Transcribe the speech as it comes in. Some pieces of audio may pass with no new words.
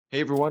Hey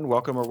everyone,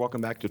 welcome or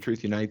welcome back to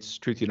Truth Unites.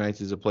 Truth Unites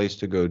is a place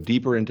to go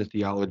deeper into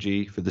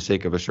theology for the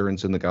sake of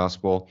assurance in the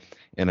gospel.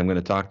 And I'm going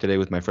to talk today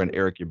with my friend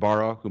Erick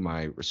Ybarra, whom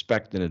I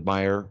respect and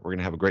admire. We're going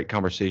to have a great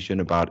conversation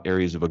about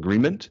areas of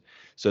agreement.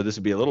 So this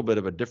will be a little bit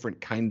of a different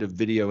kind of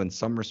video in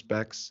some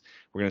respects.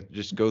 We're going to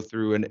just go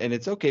through, and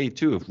it's okay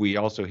too if we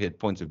also hit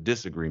points of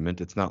disagreement.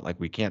 It's not like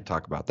we can't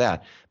talk about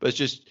that, but it's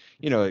just,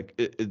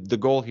 the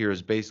goal here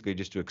is basically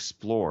just to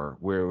explore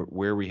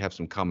where we have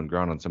some common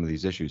ground on some of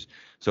these issues.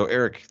 So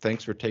Erick,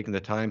 thanks for taking the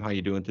time. How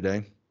you doing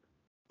today?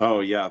 Oh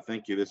yeah,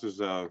 thank you. This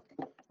is I'm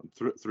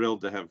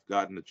thrilled to have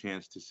gotten a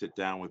chance to sit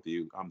down with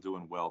you. I'm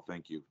doing well,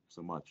 thank you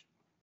so much.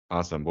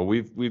 Awesome. Well,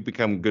 we've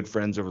become good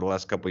friends over the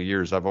last couple of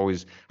years. I've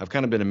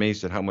kind of been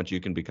amazed at how much you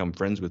can become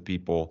friends with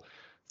people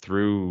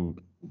through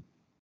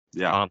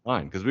Yeah.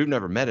 online, because we've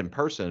never met in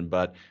person,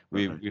 but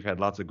we've Okay. we've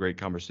had lots of great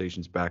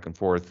conversations back and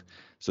forth.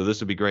 So this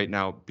will be great.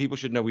 Now, people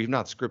should know we've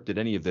not scripted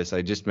any of this.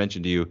 I just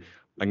mentioned to you,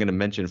 I'm going to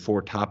mention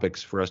 4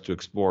 topics for us to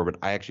explore, but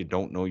I actually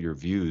don't know your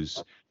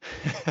views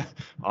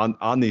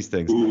on these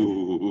things.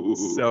 Ooh.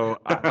 So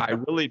I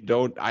really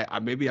don't.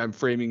 Maybe I'm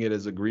framing it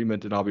as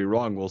agreement, and I'll be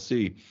wrong. We'll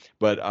see.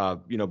 But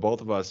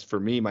both of us. For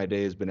me, my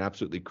day has been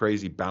absolutely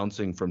crazy,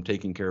 bouncing from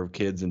taking care of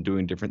kids and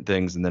doing different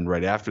things, and then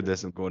right after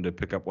this, I'm going to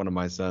pick up one of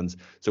my sons.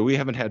 So we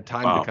haven't had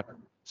time to Wow. kind of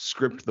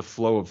script the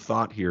flow of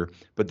thought here.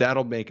 But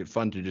that'll make it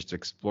fun to just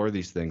explore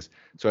these things.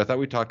 So I thought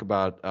we'd talk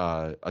about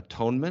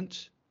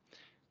atonement,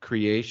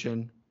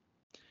 creation,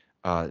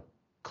 uh,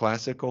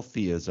 classical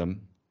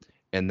theism,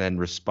 and then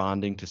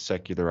responding to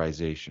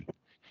secularization.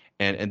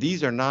 And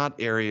these are not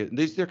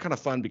areas, they're kind of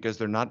fun because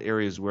they're not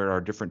areas where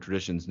our different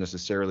traditions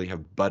necessarily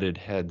have butted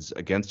heads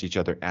against each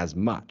other as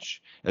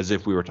much as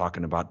if we were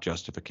talking about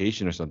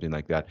justification or something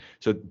like that.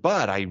 So,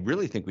 but I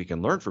really think we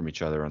can learn from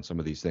each other on some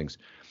of these things.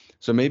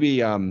 So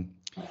maybe well,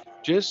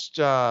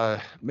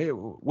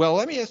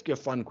 let me ask you a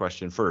fun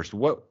question first.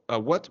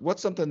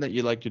 What's something that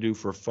you like to do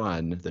for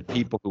fun that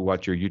people who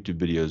watch your YouTube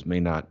videos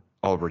may not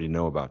already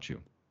know about you?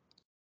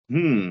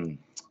 Hmm.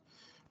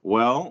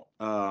 Well,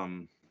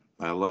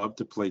 I love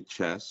to play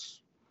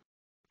chess.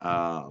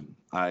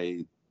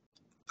 I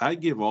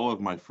give all of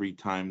my free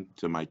time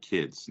to my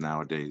kids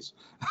nowadays.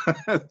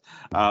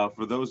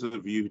 For those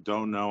of you who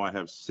don't know, Uh,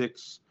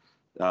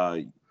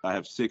 I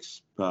have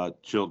six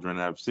children.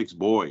 I have 6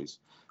 boys.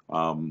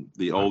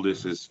 The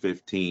oldest is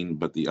 15,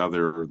 but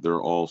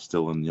they're all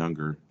still in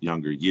younger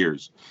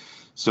years.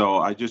 So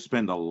I just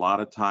spend a lot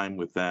of time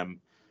with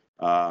them.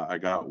 I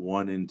got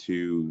one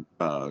into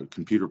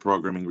computer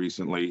programming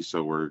recently,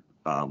 so we're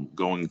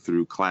going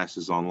through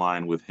classes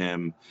online with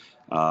him.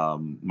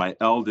 My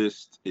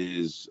eldest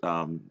is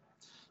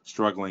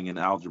struggling in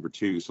algebra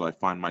 2, so I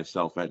find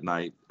myself at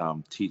night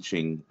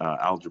teaching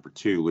algebra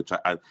 2, which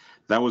I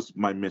that was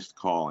my missed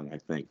calling. I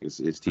think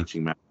is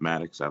teaching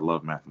mathematics. I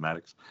love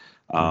mathematics,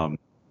 um,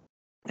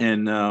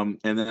 and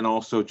then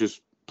also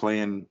just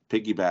playing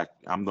piggyback.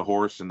 I'm the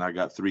horse, and I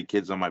got 3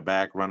 kids on my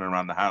back running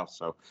around the house.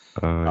 So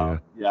Oh yeah.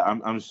 yeah,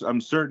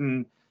 I'm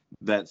certain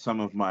that some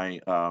of my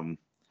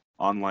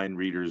online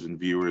readers and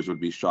viewers would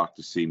be shocked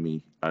to see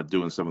me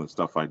doing some of the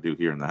stuff I do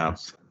here in the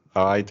house.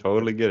 I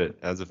totally get it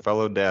as a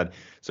fellow dad.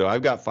 So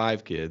I've got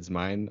 5 kids.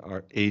 Mine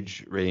are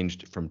age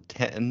ranged from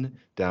 10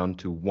 down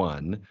to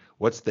 1.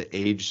 What's the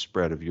age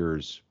spread of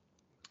yours?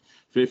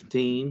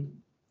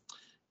 15,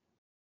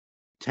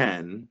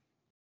 10,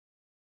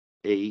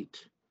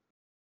 8,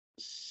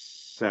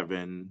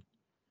 7,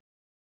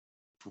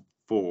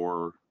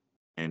 4,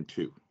 and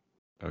 2.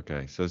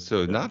 Okay, so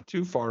Yeah, not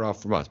too far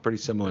off from us. Pretty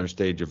yeah, similar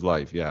stage of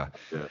life. Yeah.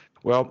 yeah.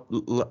 Well,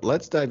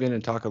 let's dive in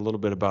and talk a little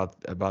bit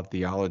about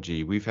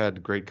theology. We've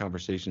had great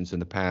conversations in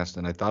the past,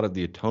 and I thought of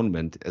the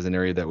atonement as an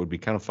area that would be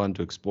kind of fun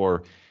to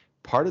explore.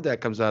 Part of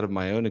that comes out of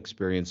my own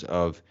experience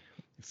of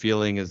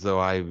feeling as though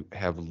I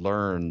have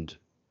learned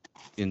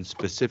in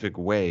specific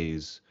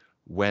ways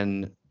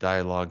when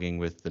dialoguing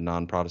with the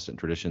non-Protestant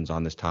traditions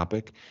on this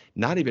topic,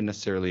 not even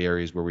necessarily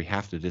areas where we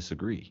have to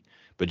disagree,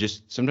 but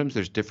just sometimes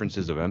there's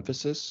differences of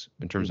emphasis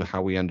in terms of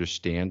how we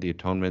understand the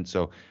atonement.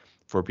 So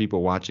for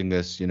people watching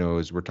this,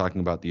 as we're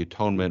talking about the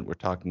atonement, we're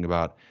talking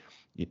about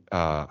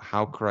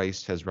how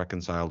Christ has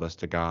reconciled us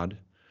to God.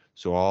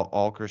 So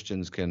all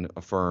Christians can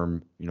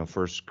affirm,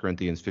 1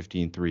 Corinthians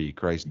 15:3,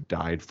 Christ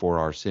died for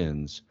our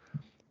sins.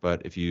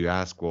 But if you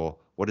ask, well,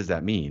 what does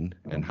that mean?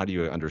 And how do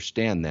you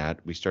understand that?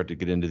 We start to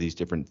get into these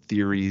different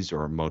theories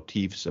or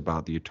motifs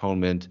about the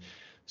atonement.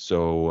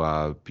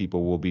 So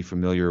people will be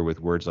familiar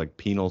with words like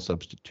penal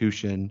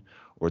substitution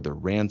or the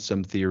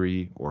ransom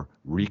theory or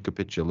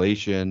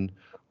recapitulation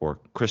or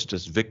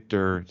Christus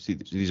Victor. See,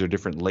 these are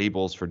different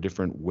labels for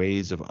different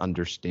ways of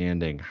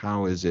understanding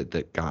how is it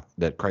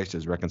that Christ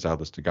has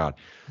reconciled us to God.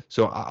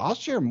 So I'll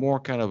share more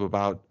kind of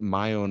about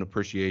my own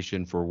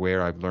appreciation for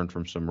where I've learned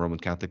from some Roman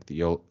Catholic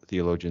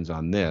theologians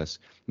on this.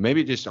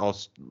 Maybe just I'll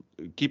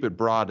keep it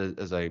broad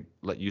as I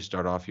let you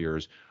start off here.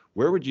 Is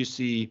where would you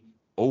see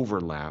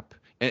overlap?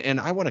 And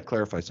I want to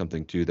clarify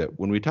something too, that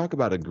when we talk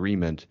about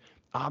agreement,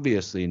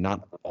 obviously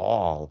not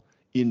all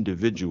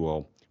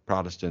individual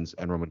Protestants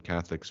and Roman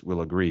Catholics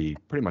will agree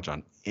pretty much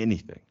on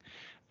anything.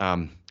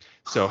 Um,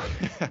 So,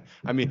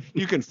 I mean,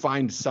 you can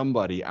find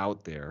somebody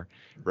out there,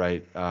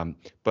 right?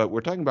 But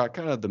we're talking about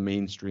kind of the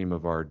mainstream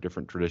of our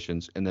different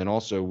traditions. And then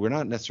also, we're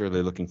not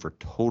necessarily looking for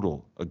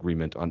total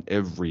agreement on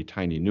every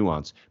tiny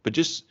nuance, but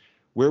just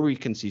where we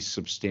can see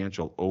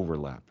substantial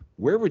overlap.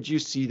 Where would you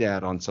see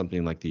that on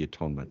something like the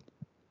atonement?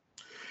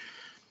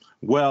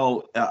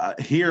 Well,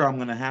 here I'm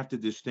going to have to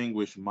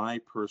distinguish my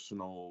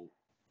personal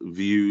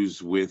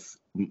views with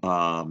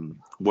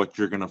what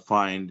you're going to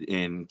find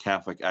in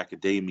Catholic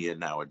academia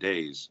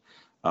nowadays.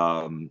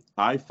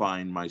 I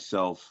find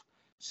myself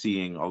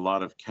seeing a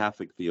lot of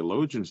Catholic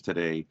theologians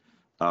today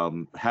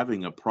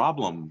having a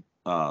problem,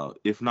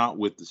 if not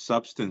with the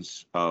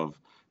substance of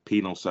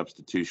penal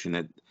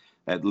substitution,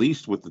 at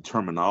least with the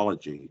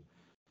terminology.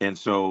 And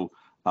so,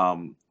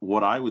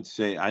 what I would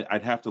say,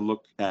 I'd have to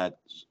look at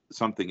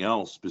something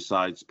else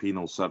besides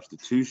penal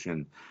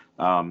substitution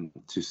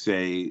to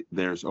say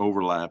there's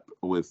overlap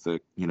with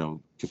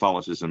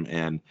Catholicism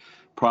and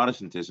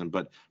Protestantism.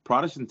 But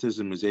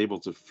Protestantism is able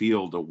to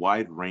field a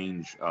wide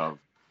range of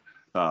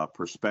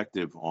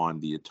perspective on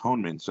the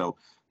atonement. So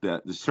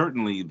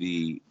certainly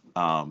the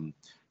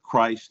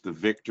Christ, the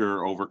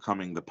victor,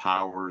 overcoming the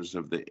powers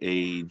of the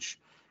age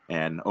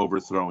and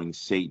overthrowing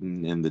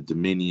Satan and the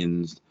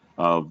dominions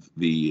of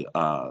the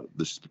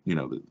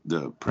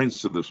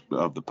prince of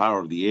the power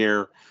of the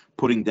air,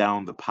 putting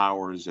down the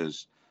powers,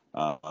 as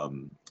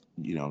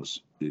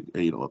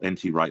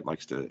N.T. Wright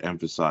likes to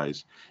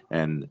emphasize,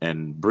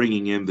 and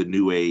bringing in the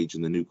new age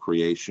and the new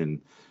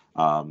creation.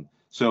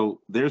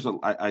 So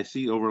I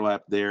see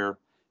overlap there,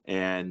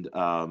 and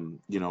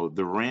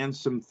the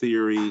ransom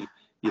theory,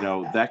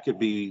 that could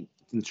be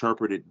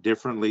interpreted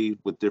differently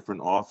with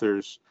different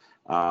authors.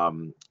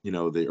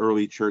 The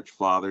early church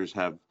fathers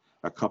have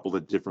a couple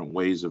of different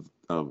ways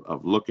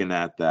of looking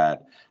at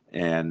that,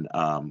 and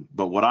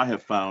but what I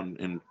have found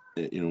in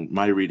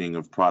my reading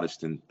of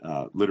Protestant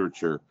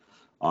literature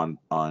on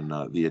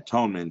the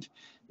atonement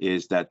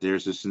is that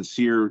there's a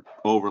sincere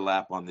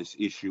overlap on this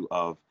issue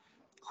of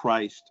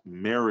Christ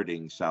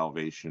meriting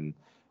salvation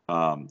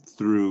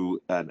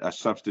through a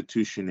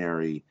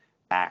substitutionary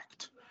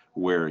act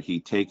where he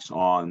takes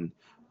on,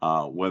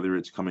 whether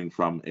it's coming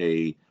from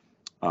a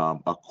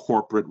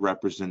corporate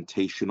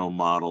representational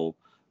model,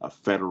 a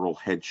federal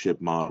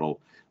headship model.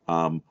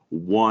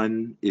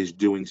 One is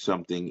doing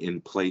something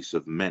in place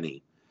of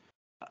many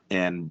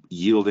and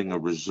yielding a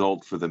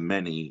result for the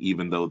many,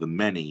 even though the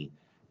many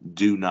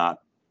do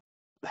not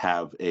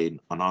have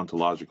an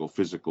ontological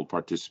physical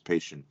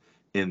participation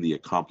in the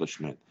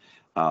accomplishment.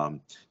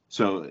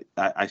 So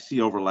I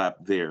see overlap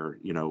there,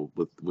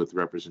 with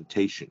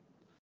representation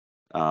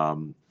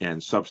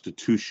and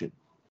substitution.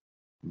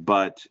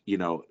 But,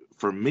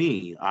 for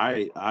me,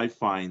 I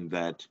find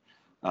that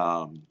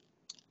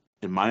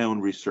in my own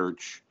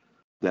research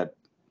that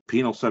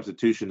penal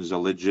substitution is a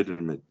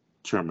legitimate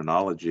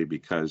terminology,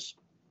 because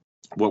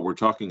what we're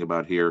talking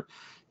about here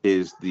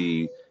is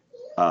the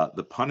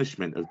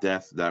punishment of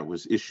death that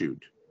was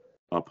issued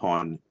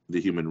upon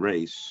the human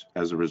race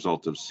as a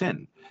result of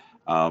sin.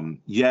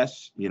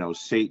 Yes,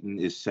 Satan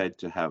is said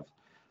to have,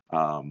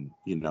 the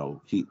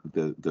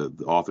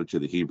author to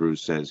the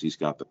Hebrews says he's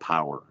got the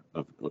power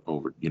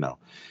over.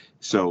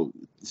 So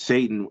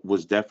Satan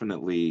was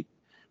definitely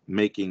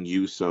making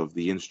use of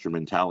the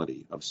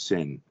instrumentality of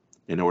sin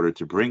in order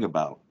to bring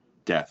about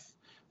death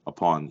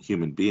upon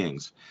human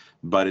beings.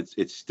 But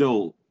it's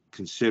still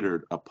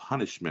considered a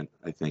punishment,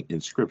 I think,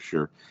 in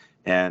Scripture.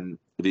 And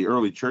the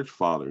early church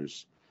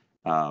fathers,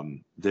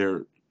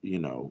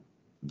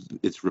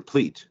 it's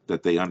replete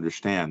that they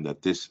understand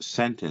that this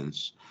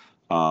sentence,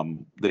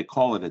 they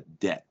call it a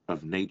debt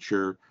of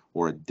nature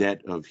or a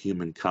debt of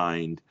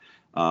humankind,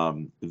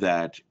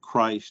 that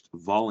Christ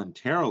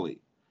voluntarily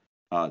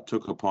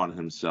took upon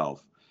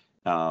himself.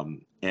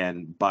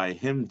 And by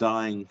him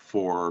dying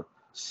for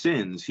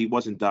sins, he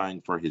wasn't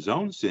dying for his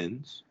own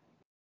sins.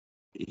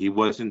 He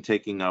wasn't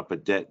taking up a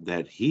debt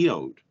that he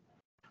owed.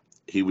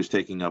 He was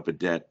taking up a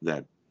debt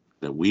that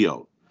we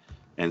owed.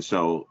 And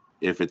so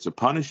if it's a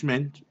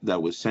punishment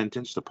that was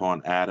sentenced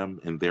upon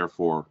Adam and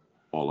therefore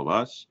all of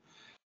us,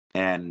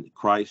 and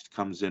Christ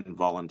comes in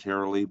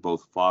voluntarily,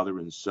 both Father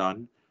and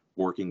Son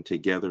working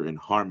together in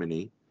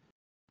harmony,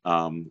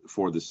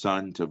 for the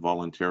Son to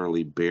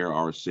voluntarily bear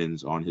our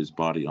sins on his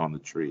body on the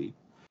tree,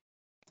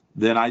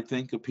 then I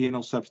think a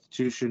penal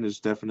substitution is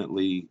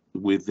definitely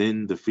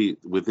within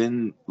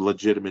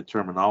legitimate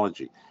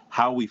terminology.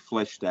 How we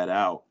flesh that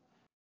out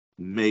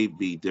may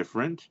be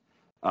different,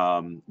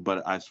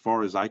 but as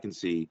far as I can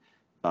see,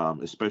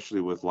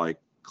 especially with like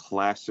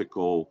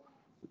classical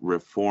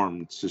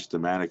Reformed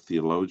systematic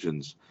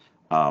theologians,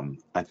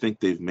 I think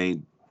they've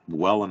made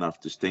well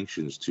enough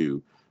distinctions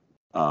to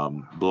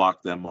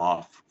block them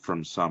off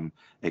from some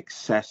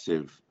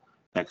excessive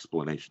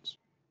explanations.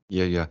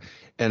 Yeah, yeah.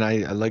 And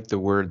I like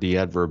the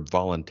adverb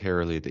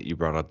voluntarily that you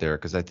brought up there,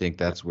 because I think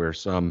Yeah. that's where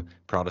some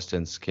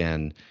Protestants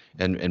can,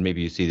 and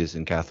maybe you see this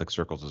in Catholic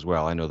circles as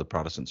well. I know the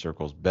Protestant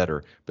circles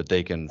better, but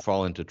they can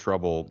fall into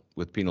trouble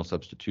with penal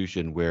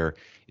substitution where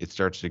it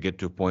starts to get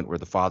to a point where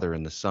the Father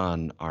and the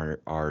Son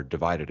are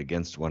divided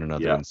against one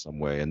another Yeah. in some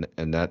way, and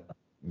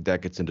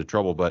that gets into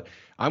trouble. But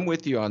I'm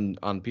with you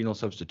on penal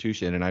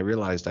substitution, and I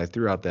realized I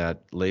threw out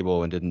that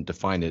label and didn't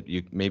define it.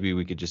 Maybe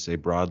we could just say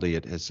broadly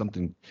it has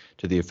something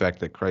to the effect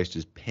that Christ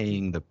is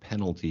paying the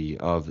penalty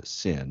of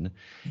sin.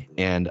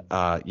 And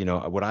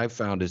what I've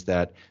found is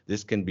that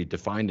this can be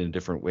defined in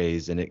different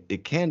ways, and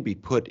it can be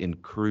put in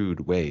crude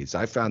ways.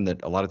 I found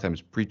that a lot of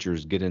times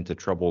preachers get into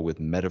trouble with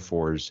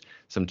metaphors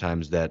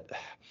sometimes that,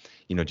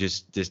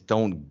 just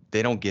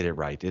don't get it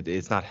right.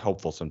 It's not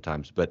helpful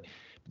sometimes, but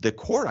the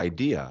core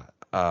idea,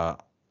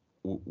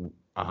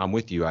 I'm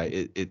with you.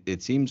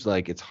 It seems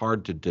like it's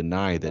hard to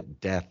deny that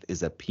death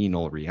is a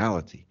penal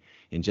reality.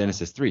 In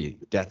Genesis 3,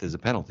 death is a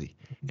penalty,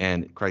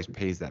 and Christ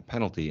pays that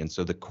penalty. And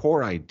so the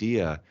core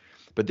idea,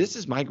 but this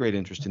is my great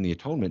interest in the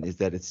atonement, is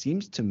that it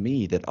seems to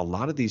me that a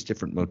lot of these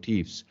different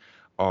motifs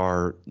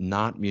are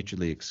not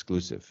mutually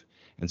exclusive.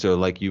 And so,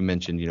 like you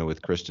mentioned,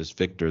 with Christus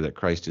Victor, that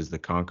Christ is the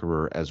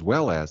conqueror as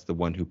well as the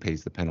one who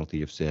pays the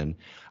penalty of sin.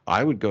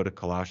 I would go to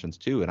Colossians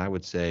 2, and I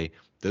would say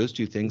those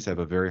two things have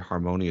a very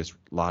harmonious,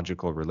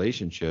 logical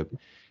relationship.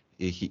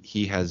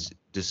 He has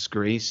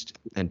disgraced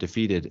and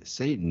defeated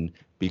Satan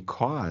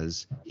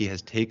because he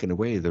has taken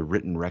away the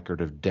written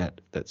record of debt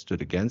that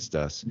stood against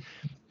us.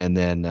 And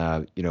then,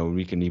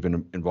 we can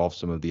even involve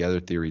some of the other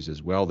theories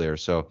as well there.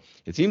 So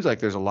it seems like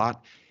there's a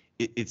lot.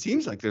 It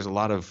seems like there's a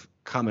lot of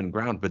common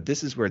ground, but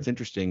this is where it's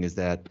interesting is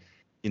that,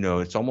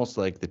 it's almost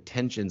like the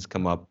tensions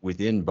come up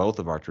within both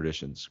of our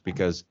traditions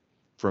because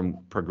from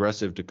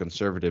progressive to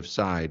conservative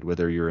side,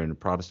 whether you're in a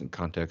Protestant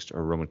context or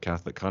a Roman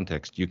Catholic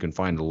context, you can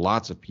find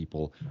lots of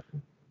people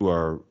who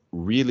are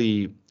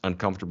really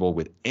uncomfortable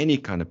with any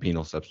kind of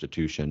penal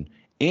substitution.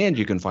 And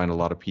you can find a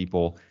lot of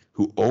people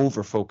who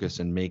overfocus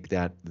and make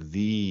that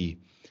the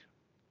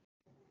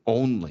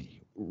only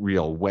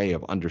real way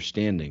of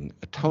understanding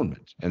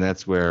atonement. And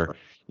that's where,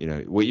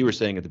 what you were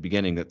saying at the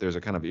beginning, that there's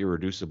a kind of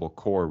irreducible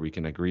core we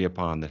can agree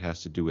upon that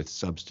has to do with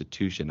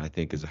substitution, I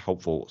think is a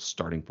helpful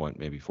starting point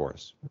maybe for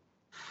us.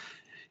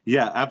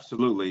 Yeah,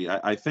 absolutely.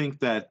 I think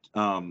that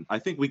I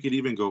think we could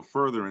even go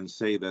further and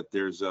say that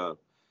there's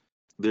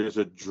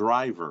a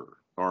driver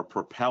or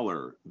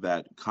propeller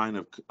that kind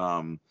of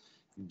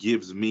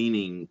gives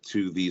meaning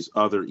to these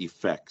other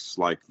effects,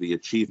 like the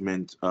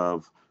achievement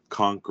of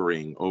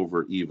conquering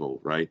over evil,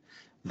 right?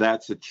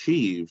 That's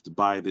achieved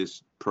by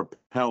this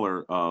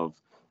propeller of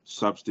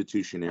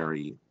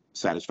substitutionary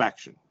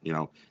satisfaction.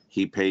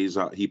 He pays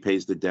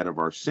the debt of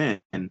our sin.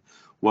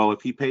 Well,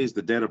 if he pays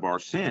the debt of our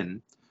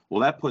sin,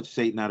 well, that puts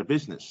Satan out of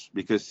business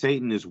because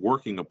Satan is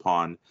working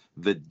upon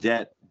the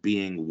debt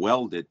being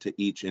welded to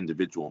each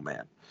individual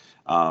man.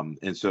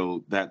 And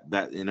so that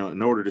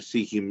in order to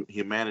see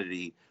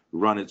humanity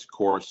run its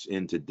course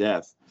into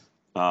death,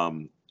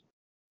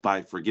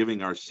 by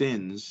forgiving our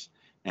sins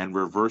and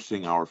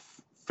reversing our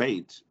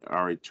fate,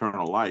 our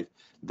eternal life,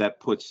 that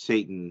puts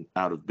Satan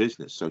out of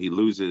business. So he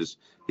loses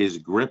his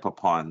grip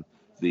upon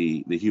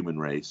the human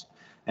race.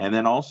 And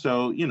then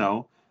also,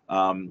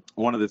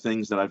 one of the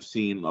things that I've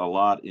seen a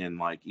lot in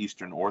like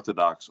Eastern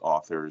Orthodox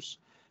authors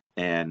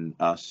and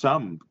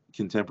some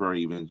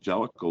contemporary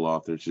evangelical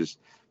authors is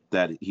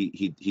that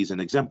he's an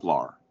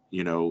exemplar.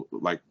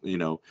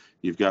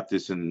 You've got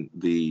this in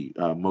the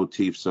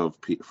motifs of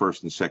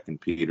First and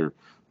Second Peter,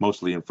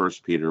 mostly in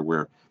First Peter,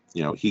 where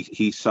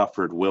he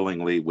suffered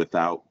willingly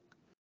without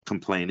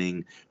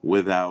complaining,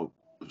 without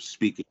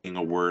speaking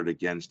a word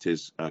against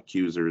his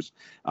accusers,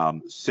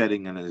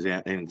 setting an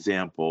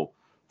example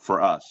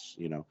for us.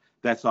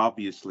 That's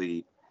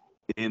obviously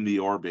in the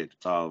orbit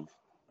of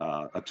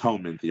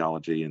atonement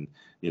theology, and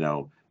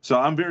so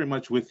I'm very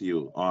much with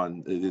you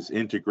on this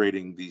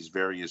integrating these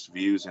various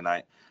views, and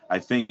I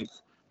think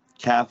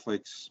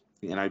Catholics,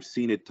 and I've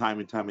seen it time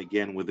and time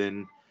again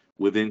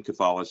within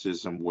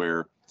Catholicism,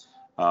 where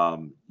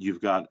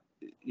you've got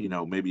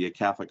maybe a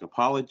Catholic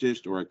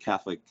apologist or a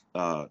Catholic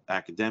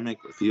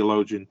academic or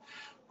theologian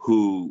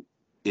who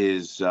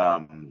is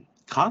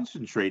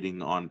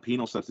concentrating on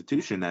penal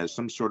substitution as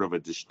some sort of a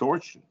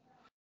distortion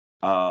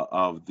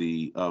of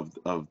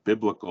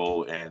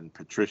biblical and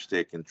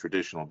patristic and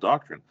traditional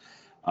doctrine.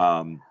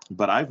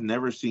 But I've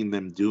never seen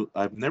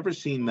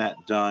that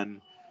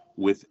done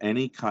with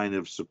any kind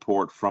of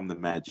support from the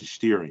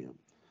magisterium.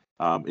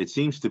 It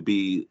seems to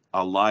be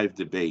a live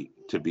debate,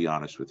 to be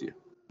honest with you.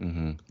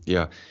 Mm-hmm.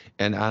 Yeah.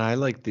 And I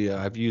like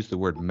I've used the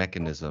word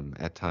mechanism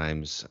at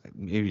times,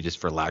 maybe just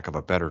for lack of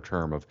a better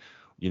term of,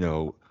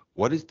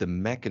 what is the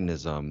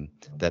mechanism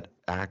that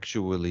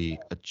actually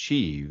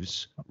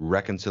achieves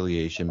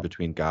reconciliation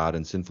between God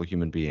and sinful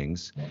human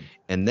beings?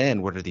 And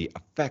then what are the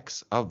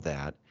effects of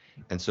that?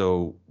 And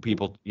so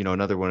people,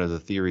 another one of the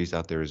theories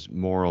out there is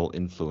moral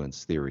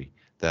influence theory,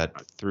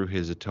 that through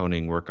his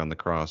atoning work on the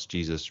cross,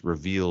 Jesus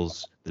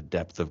reveals the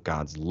depth of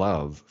God's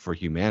love for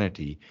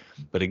humanity.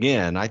 But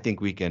again, I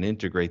think we can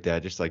integrate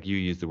that, just like you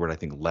used the word, I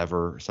think,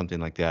 lever or something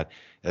like that,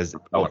 as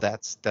well.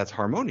 That's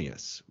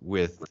harmonious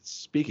with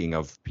speaking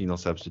of penal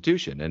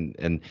substitution,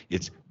 and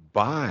it's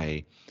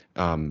by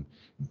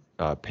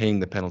paying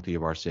the penalty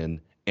of our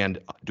sin and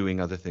doing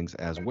other things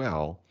as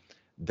well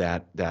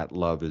that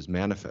love is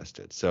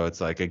manifested. So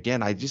it's like,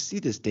 again, I just see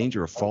this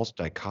danger of false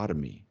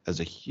dichotomy as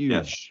a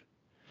huge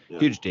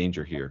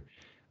danger here.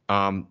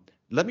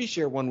 Let me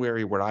share one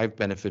area where I've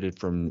benefited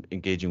from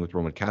engaging with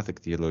Roman Catholic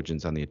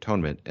theologians on the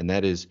atonement, and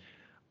that is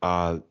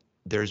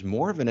there's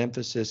more of an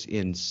emphasis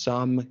in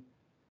some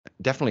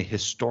definitely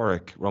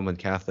historic Roman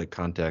Catholic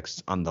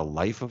contexts on the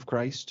life of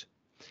Christ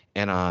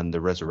and on the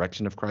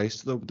resurrection of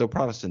Christ, though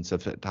Protestants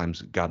have at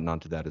times gotten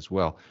onto that as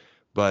well.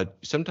 But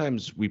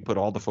sometimes we put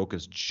all the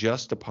focus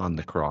just upon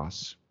the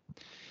cross,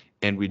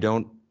 and we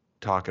don't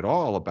talk at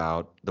all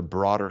about the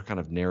broader kind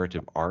of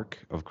narrative arc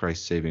of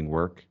Christ's saving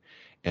work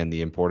and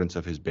the importance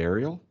of his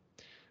burial,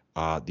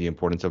 the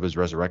importance of his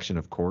resurrection,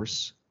 of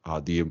course,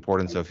 the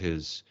importance of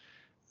his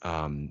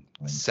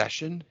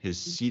session,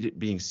 his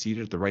being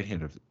seated at the right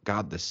hand of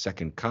God, the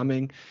second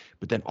coming,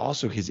 but then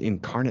also his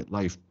incarnate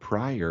life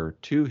prior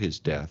to his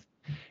death.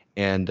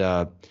 And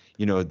my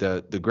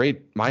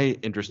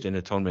interest in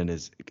atonement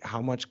is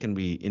how much can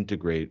we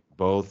integrate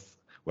both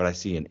what I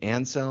see in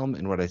Anselm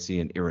and what I see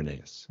in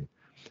Irenaeus.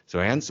 So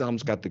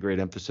Anselm's got the great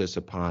emphasis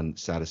upon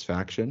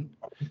satisfaction,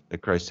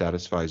 that Christ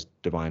satisfies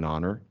divine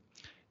honor,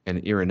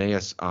 and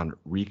Irenaeus on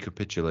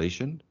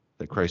recapitulation,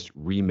 that Christ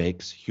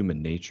remakes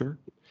human nature.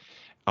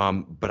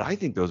 But I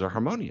think those are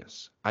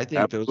harmonious. I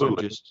think those are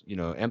just,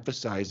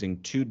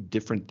 emphasizing two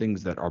different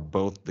things that are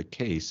both the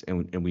case,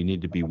 and we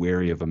need to be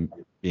wary of them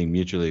being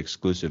mutually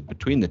exclusive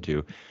between the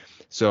two.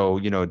 So,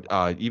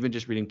 even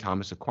just reading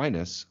Thomas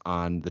Aquinas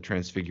on the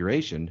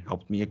Transfiguration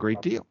helped me a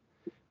great deal,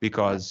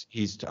 because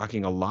he's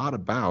talking a lot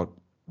about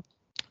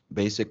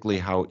basically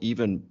how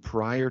even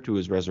prior to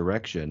his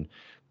resurrection,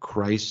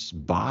 Christ's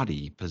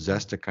body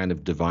possessed a kind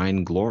of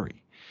divine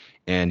glory.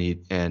 And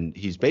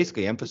he's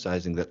basically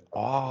emphasizing that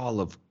all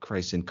of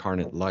Christ's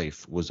incarnate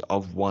life was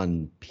of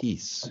one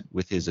piece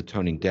with his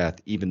atoning death,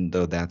 even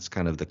though that's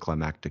kind of the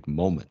climactic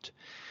moment.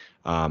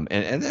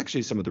 And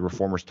actually some of the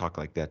reformers talk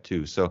like that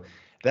too. So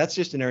that's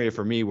just an area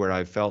for me where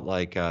I felt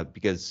like,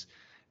 because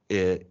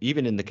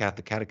even in the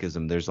Catholic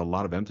Catechism, there's a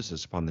lot of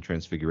emphasis upon the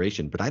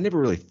Transfiguration, but I never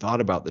really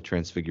thought about the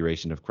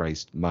Transfiguration of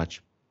Christ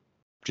much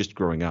just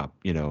growing up,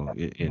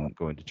 in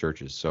going to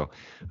churches. So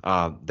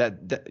dive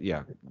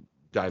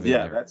in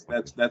there.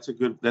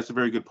 That's a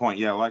very good point.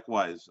 Yeah,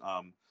 likewise.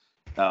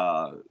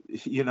 I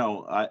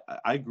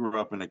grew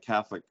up in a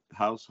Catholic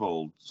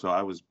household, so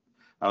I was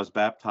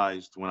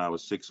baptized when I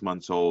was 6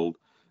 months old.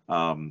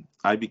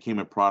 I became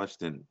a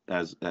Protestant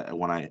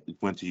when I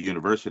went to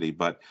university,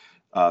 but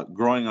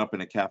growing up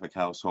in a Catholic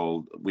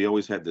household, we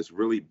always had this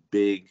really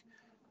big,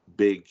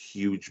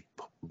 huge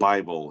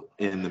Bible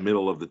in the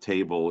middle of the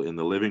table in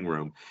the living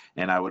room.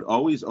 And I would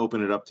always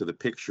open it up to the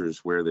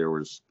pictures where there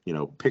was,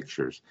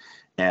 pictures.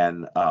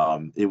 And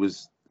it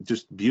was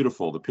just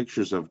beautiful, the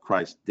pictures of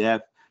Christ's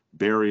death,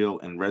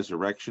 burial, and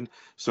resurrection.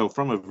 So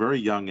from a very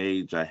young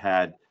age, I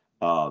had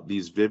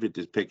these vivid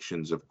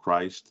depictions of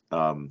Christ,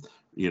 as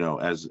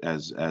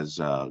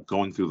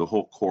going through the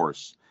whole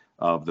course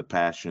of the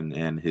Passion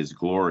and his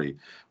glory.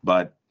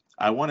 But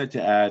I wanted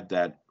to add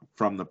that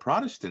from the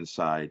Protestant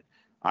side,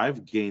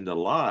 I've gained a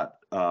lot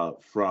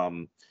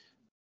from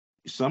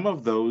some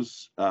of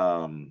those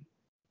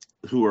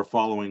who are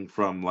following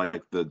from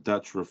like the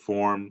Dutch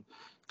Reform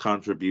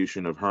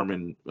contribution of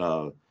Herman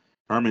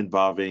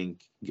Bavinck,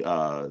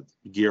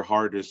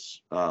 Gerhardus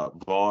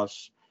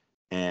Voss,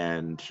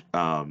 and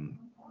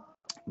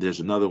there's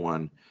another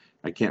one,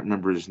 I can't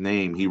remember his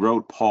name. He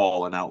wrote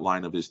Paul, an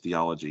outline of his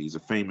theology. He's a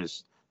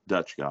famous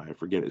Dutch guy. I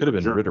forget it. Could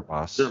have been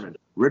Ridderbos.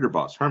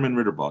 Herman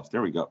Ridderbos.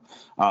 There we go.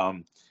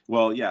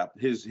 Well, yeah,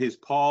 his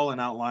Paul, an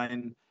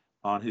outline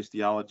on his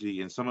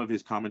theology, and some of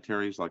his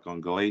commentaries, like on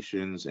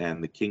Galatians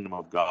and the Kingdom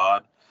of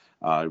God.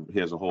 He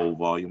has a whole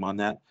volume on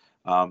that.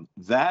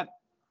 That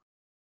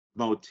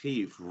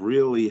motif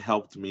really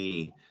helped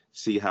me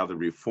see how the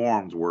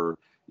Reformed were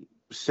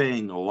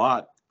saying a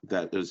lot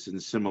that is in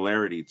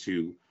similarity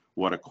to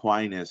what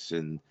Aquinas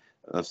and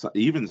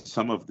even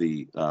some of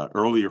the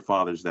earlier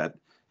fathers that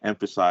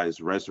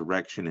emphasize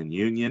resurrection and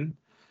union.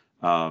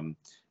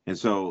 And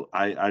so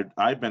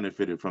I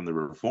benefited from the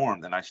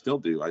Reformed, and I still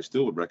do. I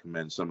still would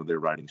recommend some of their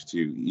writings to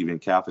even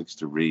Catholics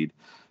to read,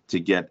 to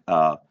get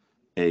an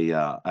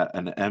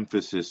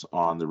emphasis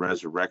on the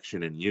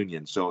resurrection and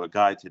union. So a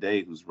guy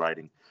today who's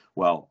writing,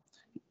 well,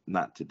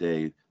 not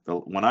today,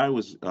 when I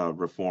was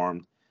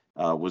Reformed,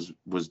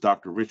 was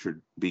Dr.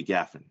 Richard B.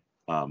 Gaffin.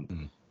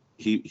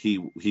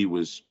 He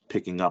was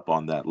picking up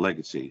on that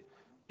legacy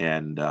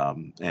and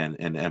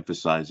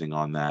emphasizing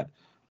on that.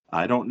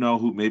 I don't know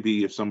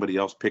maybe if somebody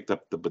else picked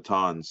up the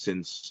baton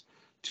since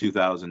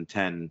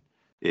 2010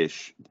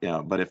 ish.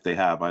 But if they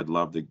have, I'd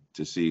love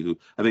to see who.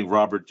 I think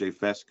Robert J.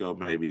 Fesco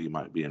maybe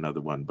might be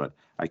another one, but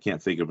I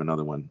can't think of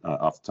another one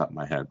off the top of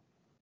my head.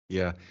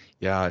 Yeah,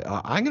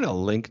 yeah. I'm going to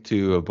link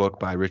to a book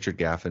by Richard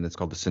Gaffin. It's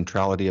called The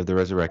Centrality of the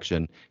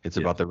Resurrection. It's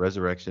Yes. about the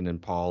resurrection and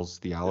Paul's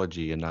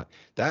theology, and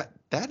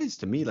that is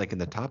to me like in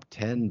the top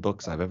 10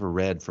 books I've ever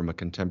read from a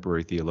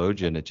contemporary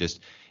theologian.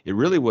 It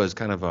really was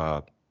kind of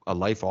a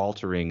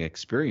life-altering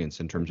experience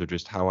in terms of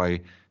just how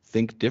I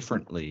think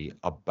differently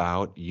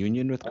about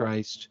union with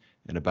Christ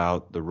and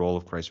about the role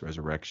of Christ's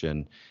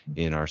resurrection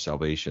in our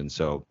salvation.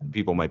 So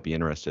people might be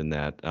interested in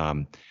that.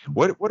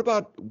 What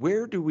about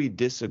where do we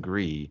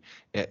disagree?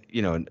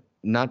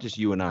 Not just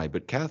you and I,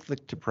 but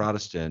Catholic to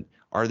Protestant,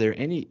 are there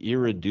any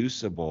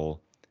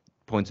irreducible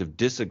points of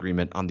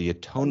disagreement on the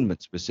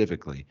atonement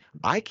specifically?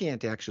 I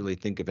can't actually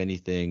think of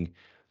anything.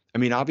 I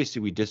mean,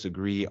 obviously we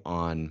disagree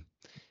on,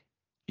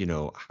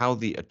 how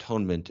the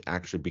atonement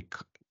actually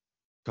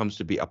comes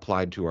to be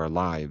applied to our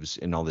lives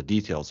and all the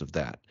details of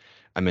that.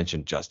 I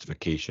mentioned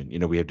justification.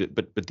 We have to,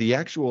 but the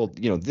actual,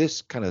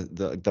 this kind of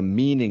the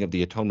meaning of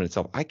the atonement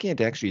itself, I can't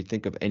actually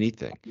think of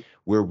anything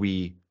where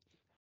we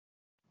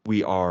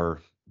are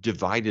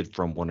divided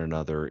from one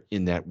another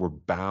in that we're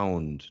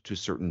bound to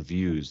certain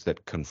views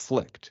that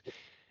conflict.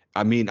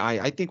 I mean,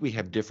 I think we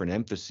have different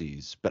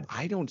emphases, but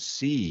I don't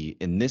see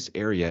in this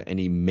area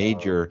any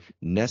major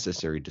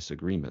necessary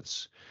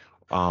disagreements.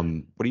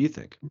 What do you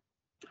think?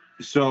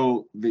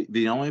 So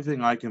the only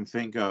thing I can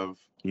think of,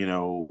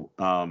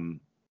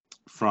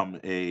 from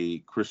a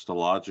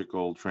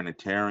Christological,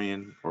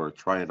 Trinitarian, or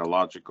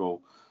triadological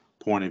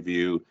point of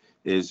view,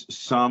 is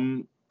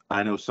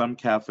I know some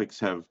Catholics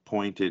have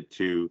pointed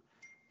to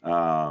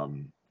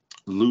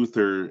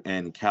Luther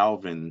and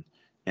Calvin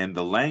and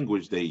the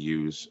language they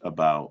use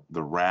about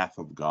the wrath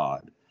of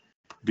God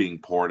being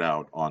poured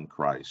out on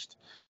Christ.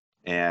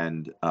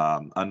 And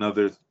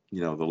another,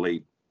 the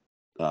late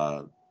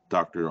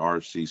Dr.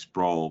 R.C.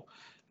 Sproul,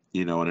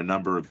 in a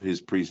number of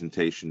his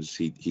presentations,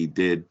 he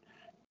did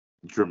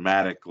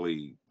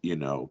dramatically,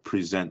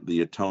 present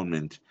the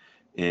atonement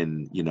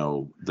in,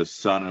 the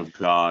Son of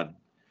God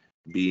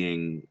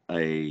being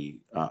a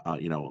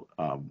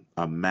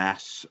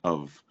mass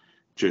of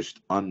just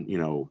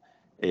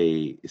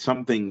a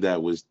something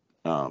that was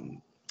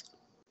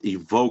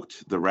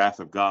evoked the wrath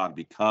of God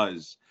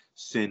because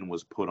sin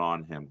was put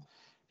on him.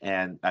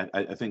 And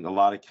I think a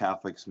lot of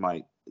Catholics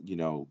might,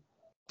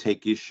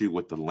 take issue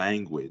with the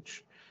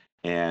language.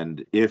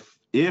 And if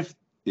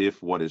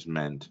what is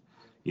meant,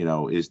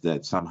 is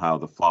that somehow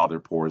the Father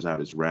pours out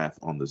his wrath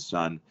on the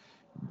Son,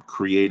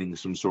 creating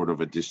some sort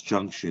of a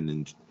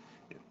disjunction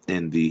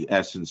in the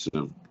essence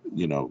of,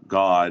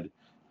 God,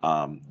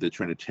 the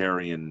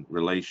Trinitarian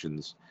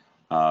relations,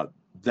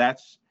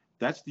 that's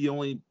the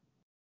only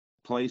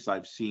place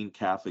I've seen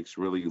Catholics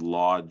really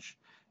lodge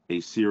a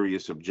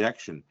serious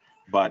objection.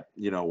 But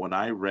when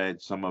I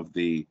read some of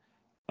the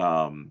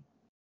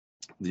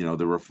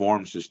the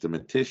Reformed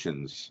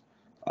systematicians,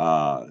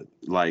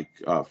 like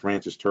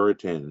Francis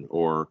Turretin,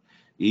 or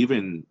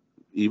even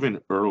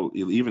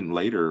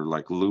later,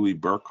 like Louis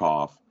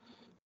Berkhoff,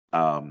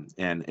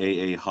 and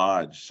A.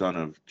 Hodge, son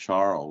of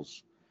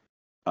Charles,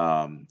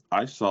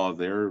 I saw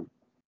their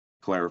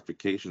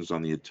clarifications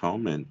on the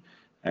atonement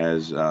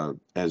as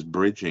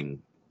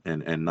bridging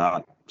and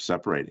not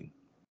separating.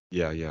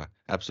 Yeah,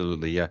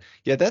 absolutely. Yeah.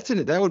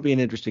 That would be an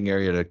interesting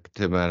area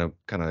to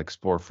kind of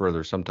explore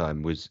further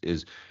sometime.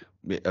 Is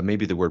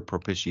maybe the word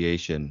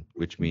propitiation,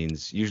 which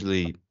means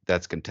usually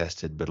that's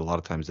contested, but a lot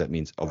of times that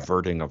means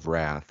averting of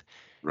wrath.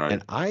 Right.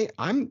 And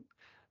I'm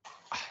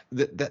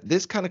that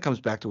this kind of comes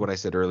back to what I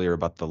said earlier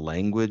about the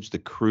language, the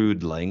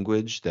crude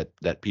language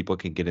that people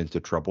can get into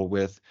trouble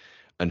with,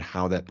 and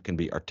how that can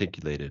be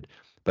articulated.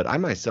 But I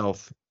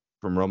myself,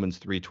 from Romans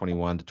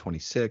 3:21 to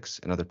 26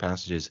 and other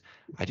passages,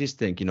 I just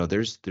think,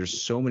 there's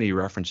so many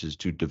references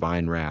to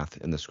divine wrath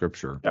in the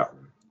scripture. Yeah.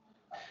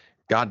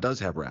 God does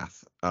have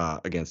wrath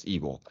against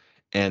evil.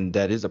 And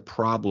that is a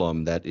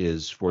problem that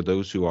is for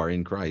those who are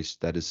in Christ,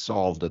 that is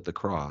solved at the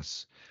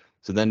cross.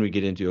 So then we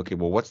get into, okay,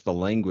 well, what's the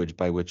language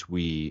by which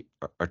we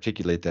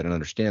articulate that and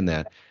understand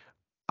that?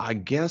 I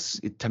guess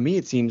to me,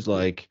 it seems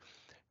like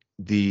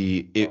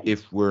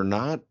if we're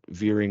not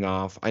veering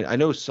off, I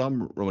know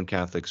some Roman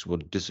Catholics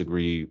will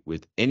disagree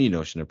with any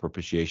notion of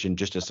propitiation,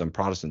 just as some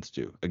Protestants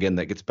do. Again,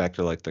 that gets back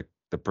to like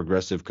the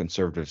progressive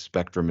conservative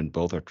spectrum in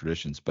both our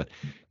traditions. But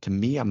to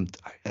me,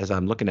 as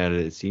I'm looking at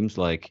it, it seems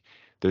like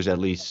there's at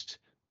least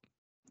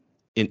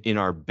in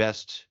our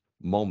best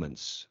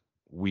moments,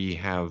 we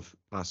have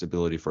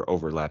possibility for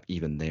overlap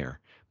even there.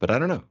 But I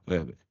don't know.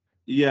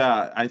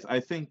 Yeah,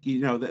 I think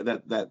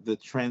that the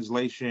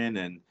translation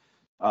and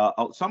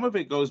some of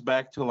it goes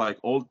back to like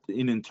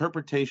in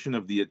interpretation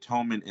of the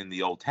atonement in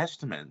the Old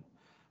Testament.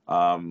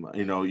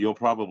 You'll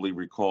probably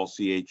recall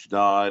C.H.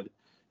 Dodd,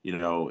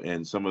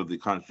 and some of the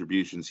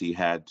contributions he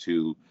had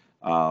to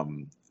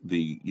the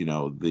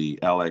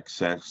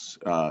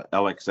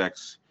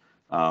LXX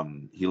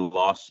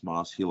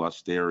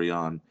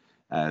Hilasterion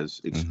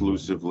as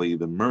exclusively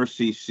the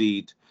mercy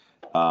seat,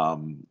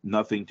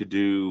 nothing to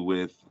do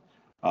with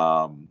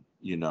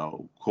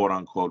quote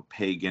unquote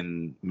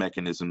pagan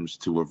mechanisms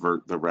to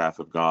avert the wrath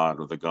of God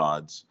or the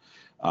gods.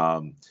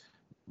 Um,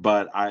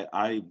 but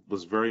I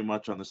was very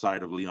much on the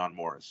side of Leon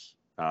Morris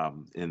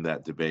in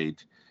that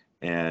debate.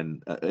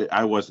 And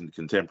I wasn't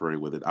contemporary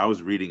with it. I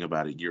was reading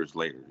about it years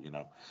later.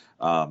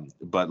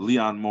 But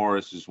Leon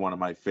Morris is one of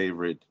my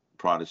favorite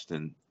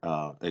Protestant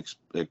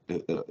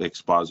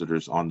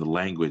expositors on the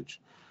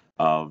language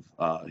of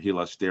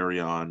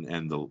hilasterion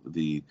and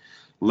the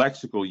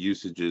lexical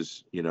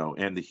usages,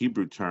 and the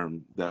Hebrew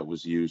term that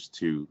was used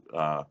to,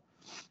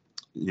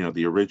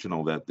 the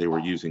original that they were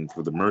using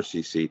for the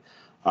mercy seat.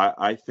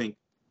 I think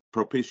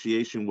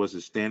propitiation was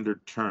a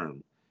standard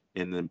term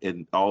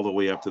in all the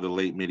way up to the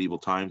late medieval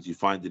times. You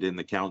find it in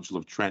the Council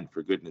of Trent,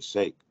 for goodness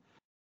sake.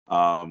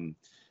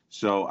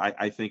 So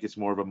I think it's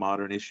more of a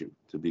modern issue,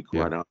 to be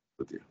Yeah. quite honest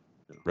with you.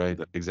 Right.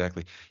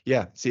 Exactly.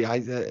 Yeah. See,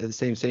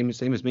 same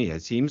as me.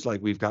 It seems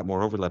like we've got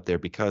more overlap there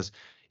because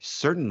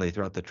certainly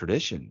throughout the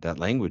tradition, that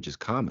language is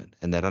common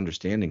and that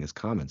understanding is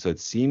common. So it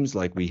seems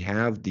like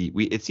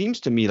it seems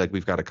to me like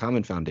we've got a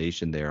common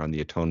foundation there on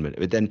the atonement.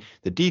 But then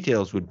the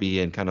details would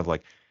be in kind of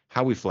like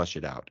how we flesh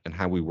it out and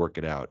how we work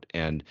it out.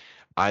 And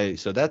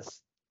so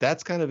that's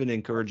kind of an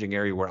encouraging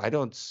area where I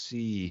don't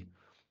see.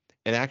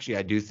 And actually,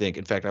 I do think,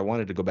 in fact, I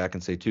wanted to go back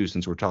and say too,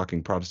 since we're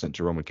talking Protestant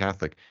to Roman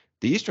Catholic,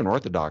 the Eastern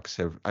Orthodox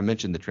I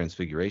mentioned the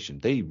Transfiguration.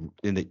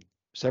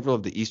 Several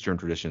of the Eastern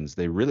traditions,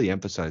 they really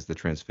emphasize the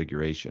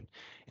Transfiguration.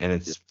 And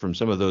it's from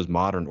some of those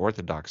modern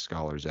Orthodox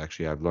scholars,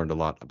 actually, I've learned a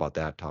lot about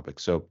that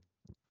topic. So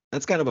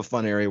that's kind of a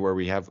fun area where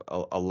we have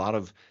a lot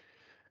of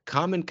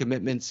common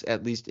commitments,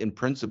 at least in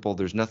principle.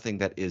 There's nothing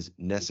that is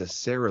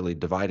necessarily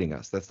dividing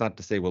us. That's not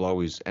to say we'll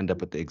always end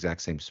up at the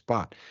exact same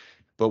spot.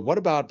 But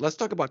let's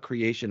talk about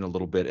creation a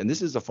little bit. And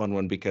this is a fun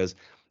one because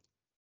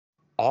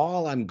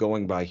all I'm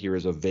going by here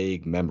is a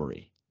vague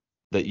memory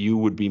that you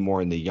would be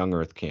more in the young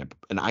earth camp.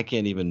 And I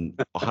can't even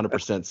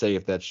 100% say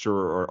if that's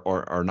true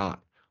or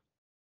not.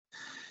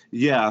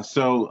 Yeah.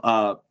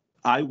 So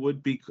I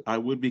would be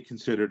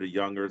considered a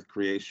young earth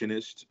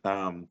creationist.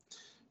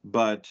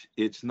 But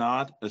it's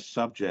not a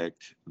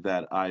subject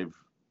that I've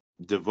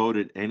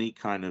devoted any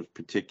kind of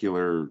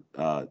particular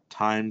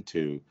time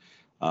to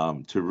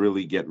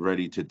really get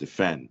ready to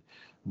defend.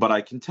 But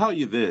I can tell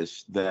you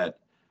this, that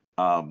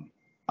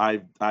I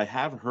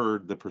have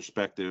heard the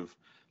perspective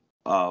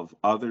of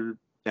other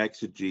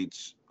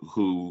exegetes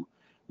who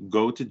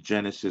go to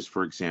Genesis,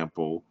 for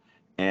example,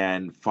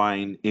 and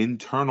find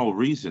internal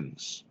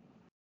reasons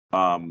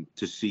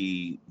to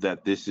see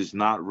that this is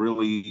not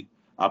really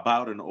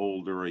about an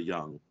old or a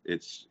young.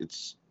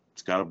 It's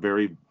got a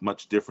very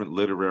much different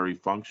literary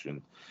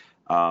function,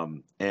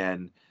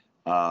 and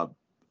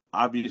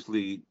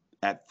obviously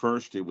at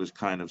first it was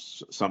kind of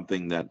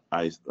something that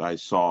I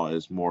saw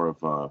as more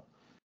of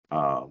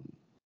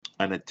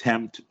an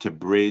attempt to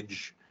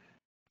bridge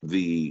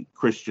the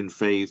Christian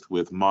faith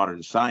with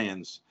modern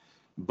science.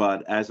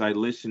 But as I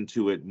listened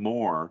to it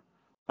more,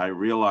 I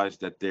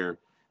realized that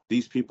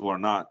these people are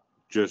not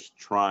just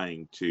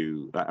trying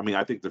to. I mean,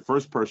 I think the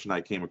first person I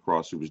came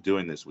across who was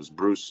doing this was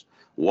Bruce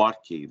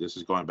Watke. This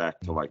is going back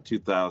to like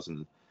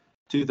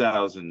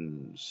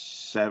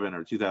 2007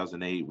 or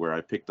 2008, where I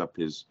picked up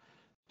his,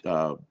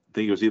 I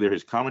think it was either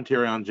his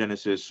commentary on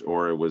Genesis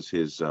or it was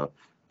his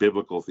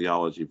biblical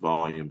theology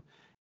volume.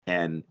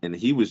 And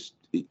he was,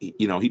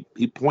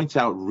 he points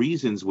out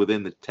reasons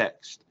within the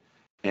text.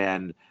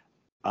 And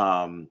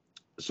so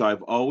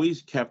I've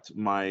always kept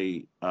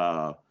my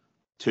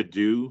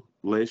to-do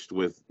list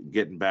with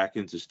getting back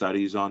into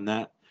studies on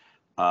that.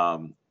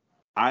 I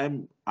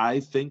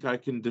think I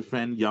can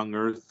defend young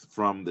earth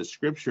from the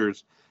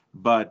scriptures,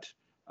 but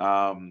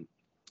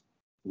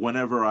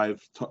whenever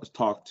I've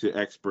talked to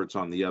experts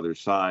on the other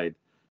side,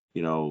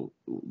 it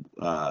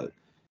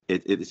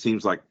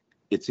seems like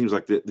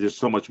there's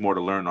so much more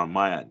to learn on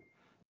my end.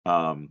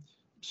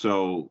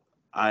 So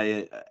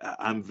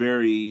I'm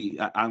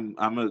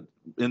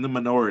in the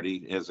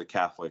minority as a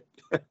Catholic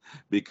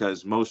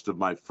because most of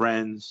my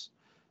friends,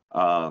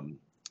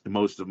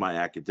 most of my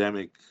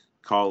academic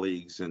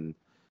colleagues, and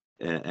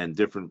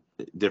different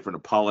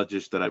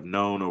apologists that I've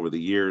known over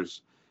the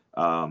years,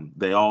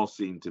 they all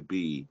seem to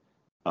be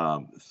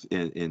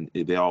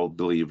they all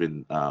believe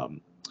in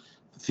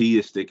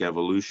theistic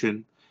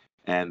evolution,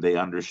 and they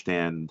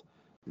understand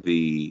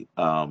the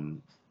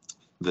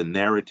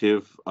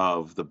narrative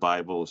of the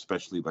Bible,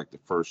 especially like the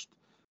first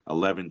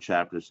 11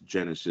 chapters of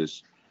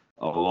Genesis,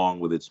 along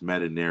with its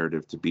meta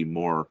narrative, to be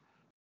more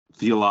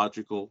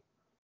theological.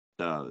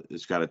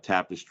 It's got a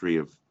tapestry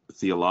of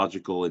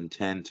theological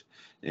intent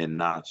and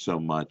not so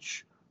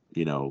much,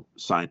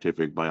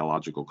 scientific,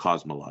 biological,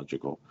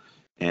 cosmological.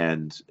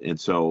 And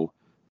so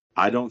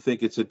I don't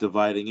think it's a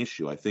dividing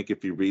issue. I think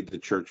if you read the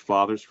Church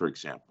Fathers, for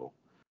example,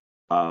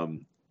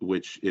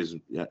 which is,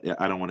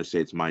 I don't want to say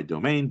it's my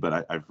domain,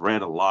 but I've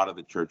read a lot of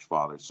the Church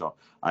Fathers. So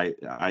I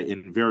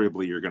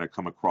invariably, you're going to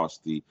come across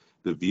the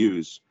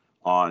views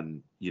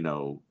on,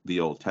 the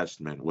Old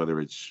Testament, whether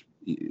it's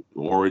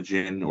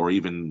Origen or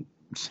even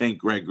St.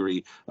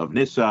 Gregory of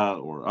Nyssa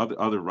or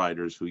other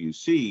writers who you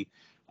see,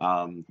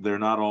 they're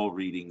not all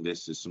reading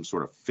this as some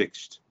sort of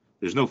fixed.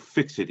 There's no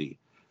fixity,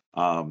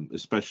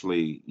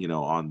 especially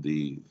on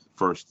the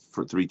first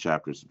for 3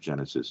 chapters of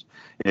Genesis.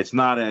 It's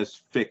not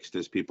as fixed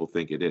as people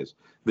think it is.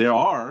 There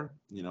are,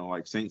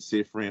 like Saint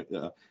Ephraim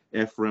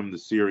the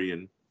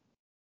Syrian,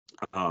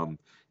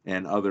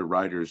 and other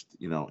writers.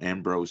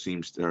 Ambrose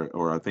seems to,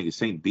 or I think it's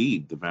Saint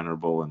Bede the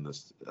Venerable in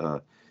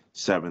the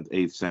 7th,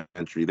 8th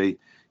century.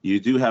 You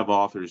do have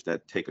authors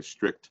that take a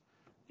strict,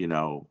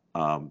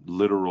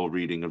 literal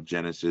reading of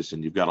Genesis,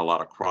 and you've got a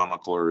lot of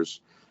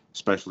chroniclers,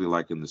 especially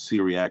like in the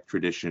Syriac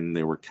tradition.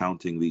 They were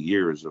counting the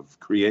years of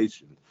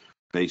creation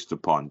based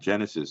upon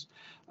Genesis.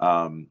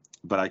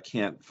 But I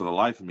can't, for the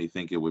life of me,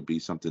 think it would be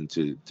something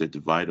to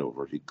divide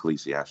over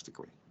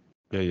ecclesiastically.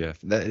 Yeah.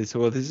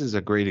 Well, this is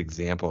a great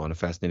example and a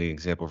fascinating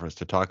example for us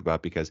to talk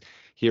about, because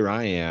here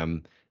I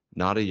am,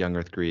 not a young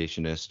Earth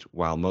creationist,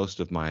 while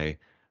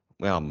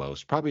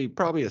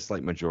probably a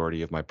slight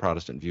majority of my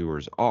Protestant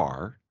viewers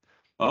are.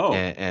 Oh,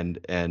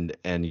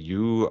 and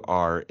you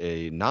are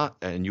a young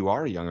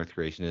Earth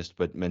creationist,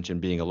 but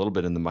mentioned being a little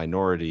bit in the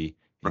minority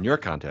in your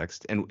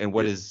context. And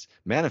what is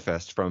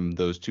manifest from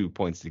those 2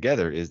 points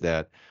together is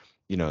that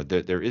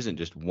there isn't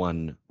just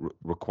one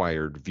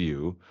required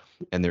view,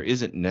 and there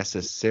isn't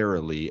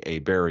necessarily a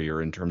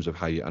barrier in terms of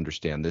how you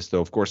understand this,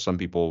 though of course some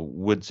people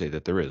would say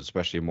that there is,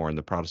 especially more in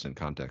the Protestant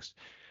context.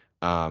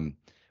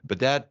 But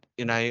that,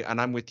 and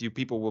I'm with you,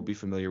 people will be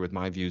familiar with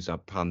my views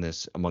upon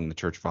this among the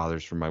church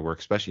fathers from my work,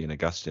 especially in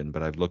Augustine.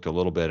 But I've looked a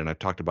little bit, and I've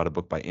talked about a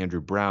book by Andrew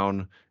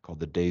Brown called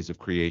The Days of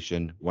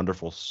Creation.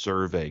 Wonderful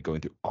survey going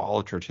through all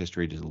of church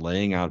history, just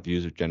laying out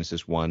views of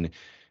Genesis 1.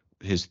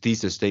 His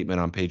thesis statement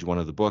on page 1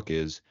 of the book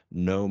is,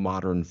 no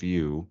modern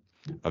view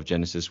of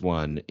Genesis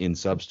 1 in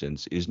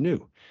substance is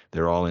new.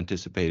 They're all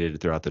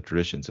anticipated throughout the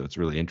tradition. So it's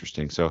really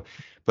interesting. So,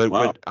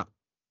 wow.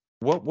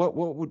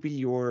 what would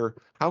be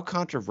how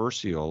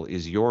controversial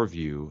is your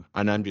view?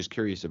 And I'm just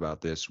curious about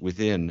this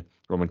within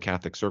Roman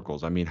Catholic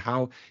circles. I mean,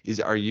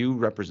 are you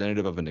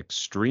representative of an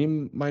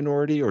extreme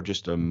minority or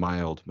just a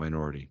mild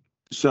minority?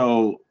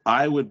 So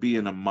I would be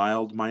in a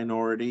mild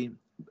minority,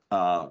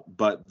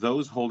 but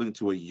those holding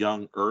to a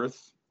young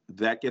Earth,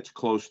 that gets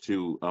close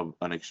to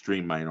an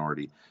extreme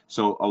minority.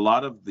 So a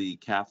lot of the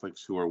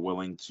Catholics who are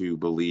willing to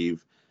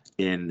believe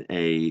in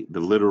the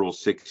literal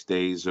 6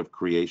 days of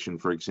creation,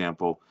 for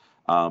example,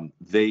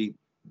 they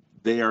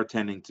are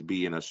tending to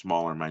be in a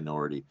smaller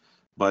minority.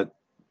 But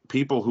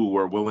people who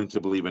are willing to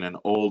believe in an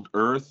old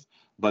Earth,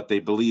 but they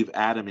believe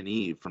Adam and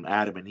Eve, from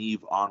Adam and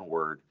Eve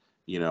onward,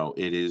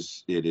 it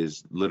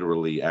is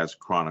literally as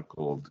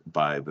chronicled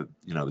by the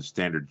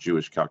standard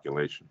Jewish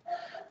calculation.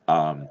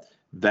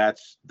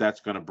 That's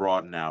going to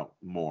broaden out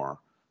more.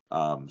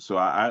 So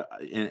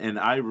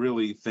I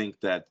really think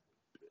that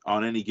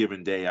on any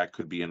given day I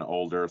could be an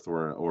old Earth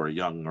or a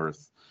young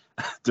Earth,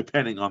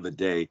 depending on the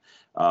day.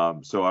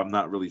 So I'm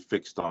not really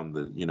fixed on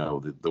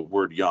the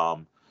word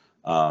Yom.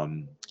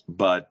 So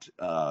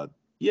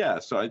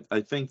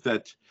I think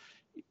that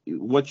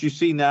what you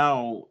see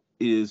now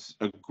is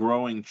a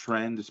growing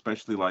trend,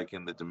 especially like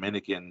in the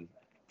Dominican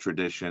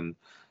tradition,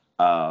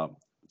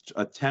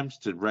 attempts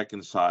to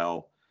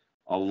reconcile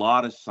a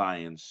lot of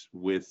science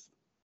with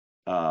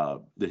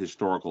the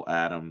historical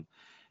Adam.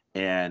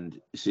 And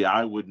see,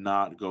 I would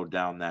not go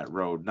down that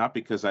road, not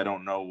because I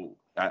don't know,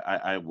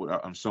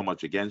 I'm so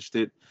much against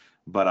it,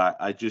 but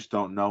I just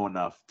don't know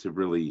enough to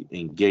really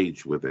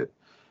engage with it.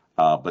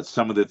 But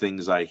some of the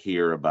things I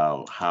hear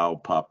about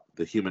how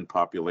the human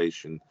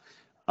population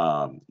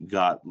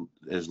got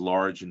as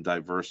large and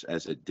diverse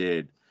as it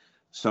did,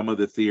 some of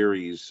the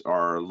theories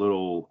are a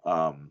little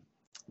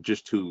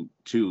just too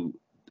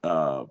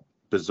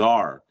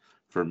bizarre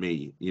for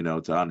me,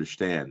 to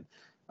understand.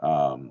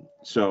 I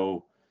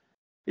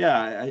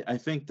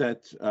think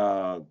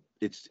that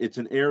it's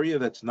an area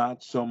that's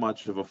not so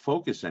much of a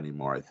focus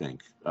anymore. I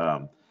think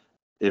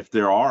if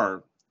there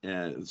are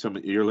some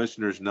of your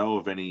listeners know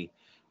of any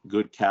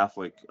good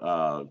Catholic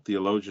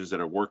theologians that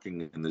are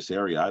working in this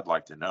area, I'd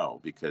like to know,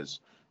 because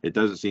it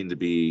doesn't seem to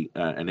be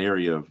an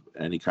area of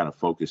any kind of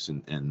focus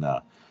in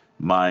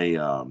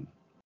my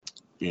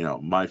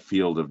my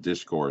field of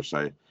discourse.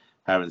 I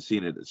haven't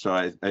seen it.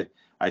 So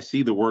I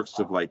see the works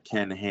of like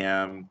Ken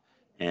Ham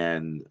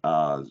and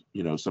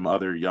some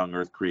other young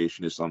Earth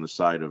creationists on the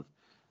side of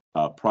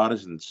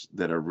Protestants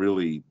that are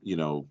really,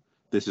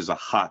 this is a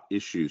hot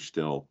issue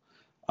still.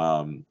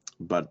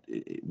 But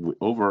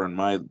over on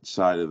my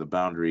side of the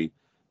boundary,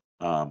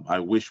 I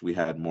wish we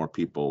had more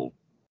people,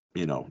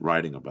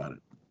 writing about it.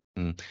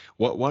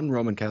 One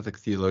Roman Catholic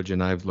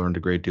theologian I've learned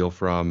a great deal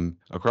from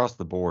across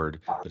the board,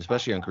 but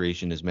especially on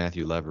creation, is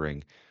Matthew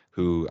Levering,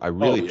 who I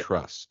really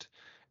trust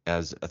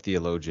as a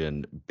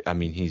theologian. I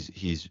mean,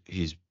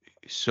 he's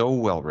so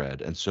well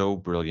read and so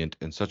brilliant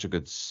and such a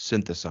good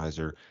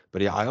synthesizer.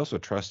 But I also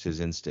trust his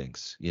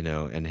instincts,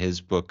 and his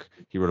book.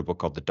 He wrote a book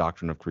called The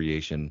Doctrine of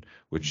Creation,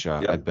 which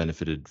I've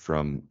benefited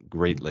from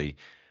greatly.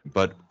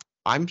 But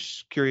I'm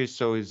curious.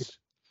 So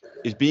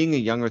is being a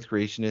young Earth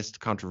creationist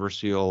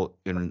controversial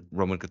in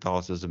Roman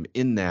Catholicism,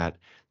 in that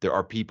there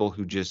are people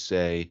who just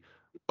say,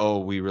 oh,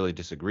 we really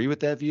disagree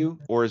with that view?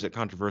 Or is it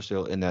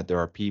controversial in that there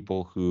are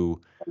people who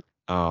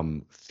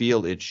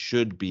feel it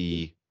should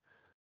be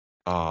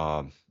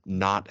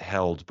not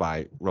held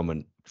by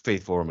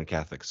faithful Roman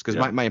Catholics? Because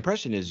Yeah. my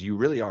impression is you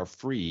really are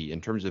free in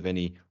terms of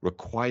any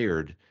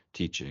required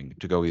teaching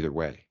to go either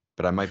way.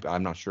 But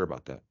I'm not sure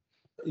about that.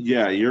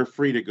 Yeah, you're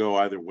free to go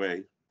either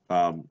way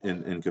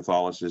in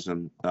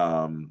Catholicism.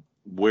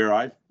 Where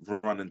I've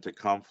run into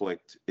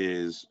conflict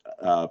is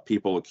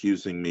people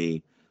accusing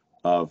me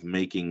of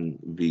making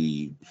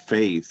the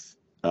faith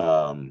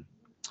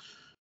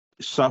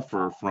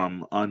suffer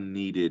from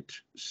unneeded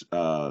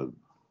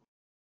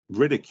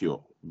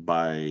ridicule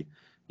by,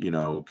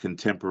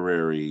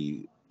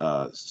 contemporary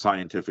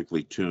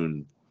scientifically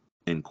tuned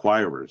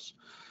inquirers.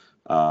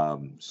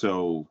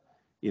 So,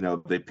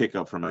 they pick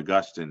up from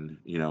Augustine.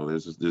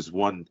 There's this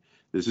one.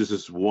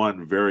 This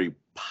one very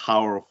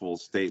powerful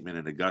statement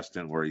in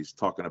Augustine where he's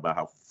talking about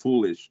how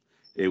foolish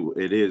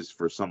it is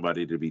for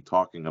somebody to be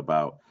talking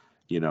about,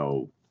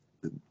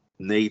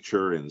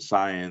 nature and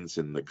science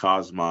and the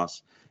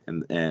cosmos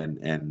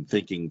and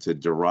thinking to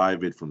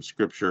derive it from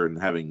scripture and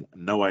having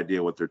no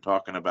idea what they're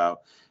talking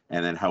about,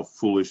 and then how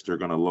foolish they're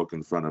going to look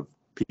in front of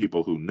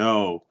people who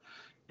know,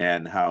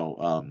 and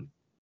how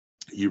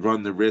you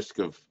run the risk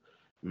of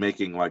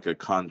making like a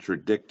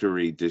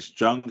contradictory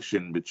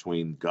disjunction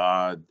between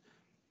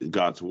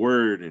God's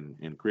word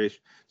and creation.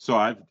 So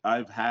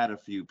I've had a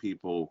few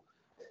people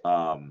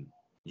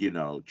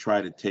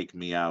try to take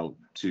me out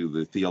to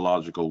the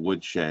theological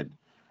woodshed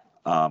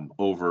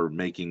over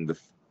making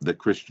the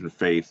Christian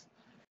faith,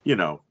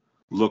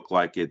 look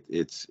like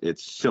it's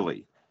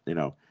silly,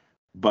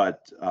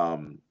 But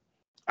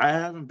I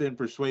haven't been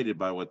persuaded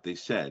by what they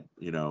said,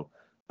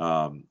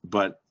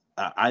 but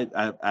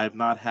I've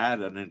not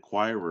had an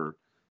inquirer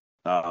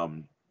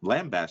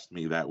lambast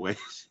me that way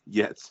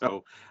yet.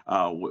 So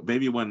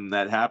maybe when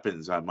that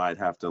happens, I might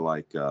have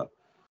to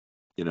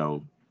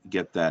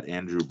get that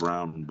Andrew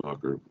Brown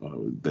book or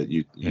that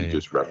you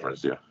just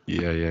referenced. Yeah.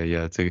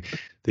 It's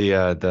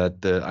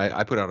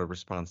I put out a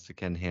response to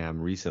Ken Ham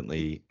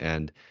recently,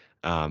 and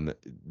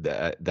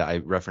that I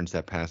referenced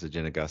that passage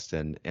in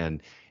Augustine,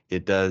 and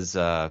it does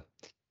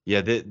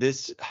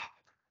this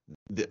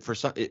for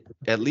some,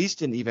 at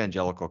least in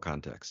evangelical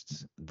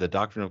contexts, the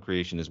doctrine of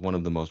creation is one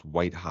of the most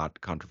white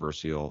hot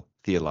controversial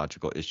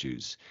theological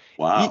issues.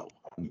 Wow.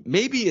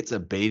 Maybe it's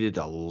abated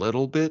a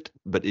little bit,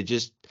 but it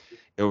just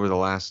over the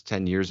last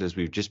 10 years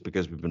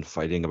because we've been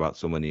fighting about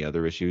so many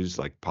other issues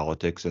like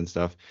politics and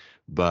stuff,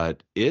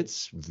 but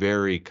it's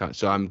very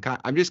so I'm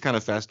just kind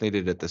of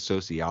fascinated at the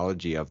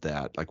sociology of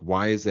that. Like,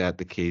 why is that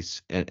the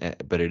case?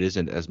 But it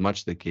isn't as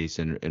much the case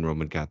in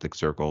Roman Catholic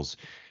circles.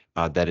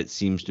 That it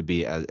seems to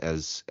be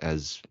as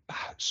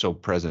so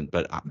present.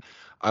 But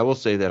I will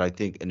say that I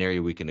think an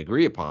area we can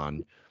agree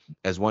upon,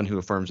 as one who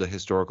affirms a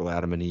historical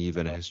Adam and Eve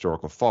and a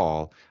historical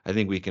fall, I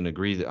think we can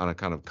agree on a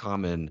kind of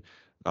common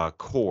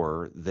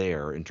core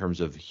there in terms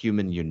of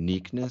human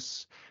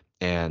uniqueness,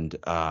 and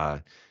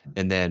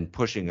then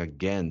pushing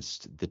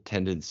against the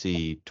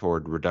tendency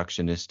toward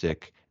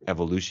reductionistic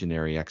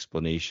evolutionary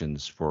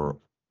explanations for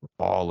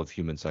all of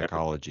human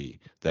psychology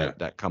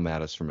that come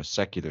at us from a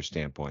secular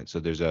standpoint. So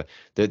there's a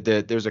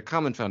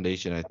common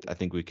foundation I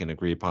think we can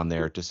agree upon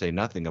there, to say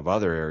nothing of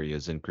other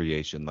areas in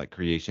creation, like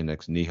creation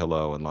ex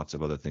nihilo and lots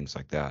of other things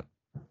like that.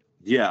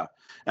 Yeah,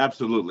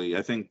 absolutely.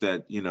 I think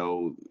that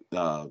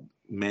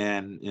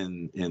man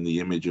in the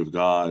image of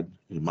God,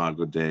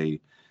 Imago Dei,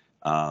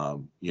 our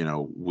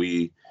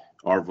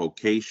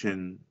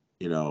vocation,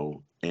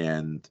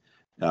 and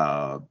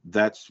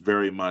that's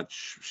very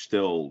much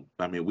still.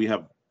 I mean, we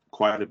have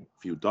quite a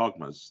few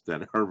dogmas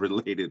that are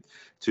related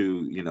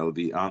to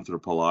the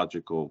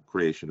anthropological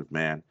creation of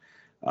man,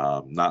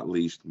 not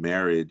least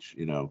marriage,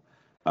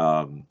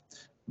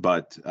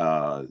 but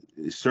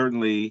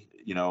certainly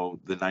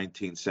the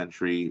 19th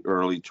century,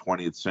 early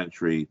 20th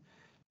century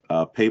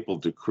papal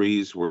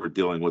decrees were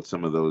dealing with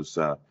some of those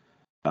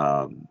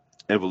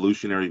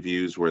evolutionary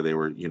views, where they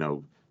were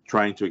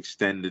trying to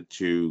extend it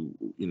to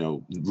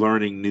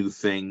learning new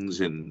things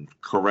and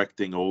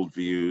correcting old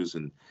views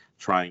and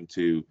trying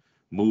to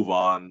move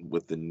on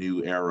with the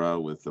new era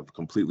with a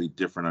completely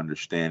different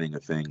understanding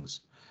of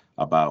things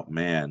about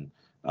man.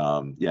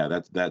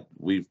 That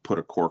we've put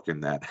a cork in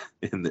that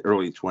in the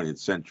early 20th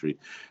century.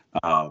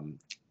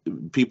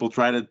 People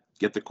try to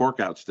get the cork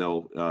out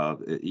still,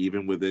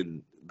 even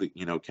within the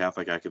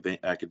Catholic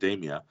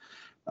academia.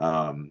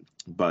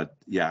 But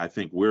yeah, I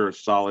think we're in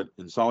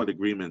solid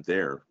agreement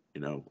there,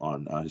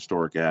 on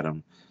historic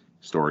Adam,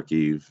 historic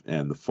Eve,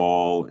 and the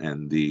fall,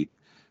 and the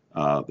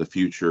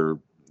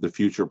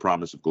future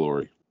promise of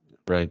glory.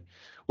 Right.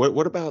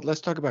 What about,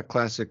 let's talk about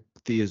classical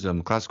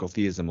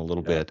theism a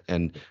little bit.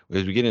 And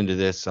as we get into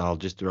this, I'll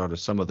just throw out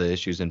some of the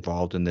issues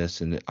involved in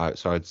this. And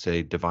so I'd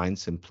say divine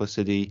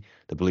simplicity,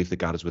 the belief that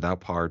God is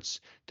without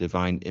parts;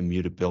 divine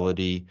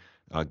immutability,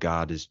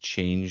 God is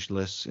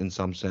changeless in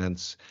some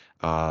sense;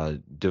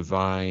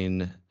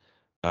 divine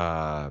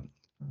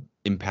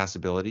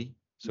impassibility,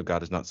 so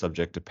God is not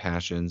subject to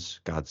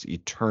passions; God's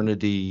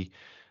eternity,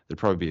 There'd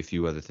probably be a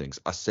few other things.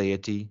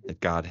 Aseity, that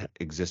God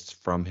exists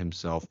from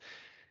himself.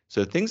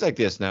 So things like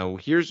this. Now,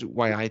 here's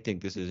why I think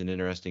this is an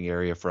interesting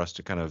area for us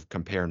to kind of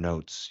compare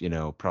notes,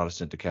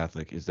 Protestant to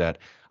Catholic, is that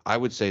I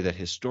would say that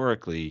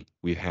historically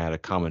we've had a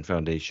common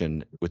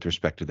foundation with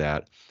respect to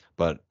that.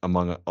 But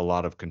among a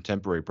lot of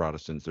contemporary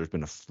Protestants, there's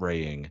been a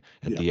fraying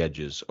at Yeah. the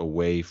edges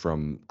away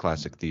from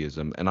classic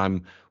theism. And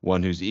I'm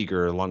one who's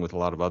eager, along with a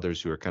lot of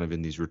others who are kind of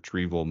in these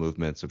retrieval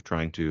movements of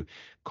trying to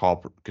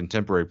call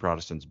contemporary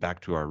Protestants back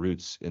to our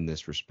roots in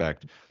this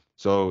respect.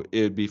 So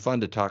it'd be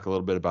fun to talk a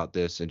little bit about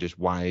this and just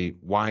why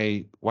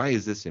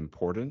is this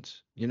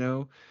important?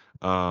 Yeah.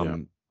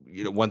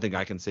 One thing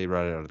I can say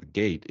right out of the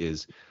gate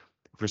is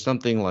for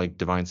something like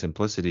divine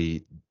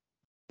simplicity,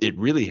 it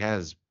really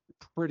has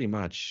pretty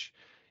much,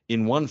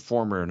 in one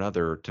form or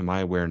another, to my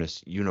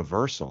awareness,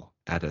 universal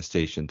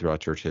attestation throughout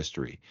church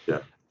history. Yeah.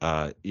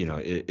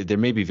 There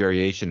may be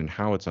variation in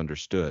how it's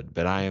understood,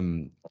 but I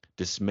am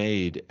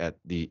dismayed at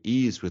the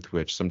ease with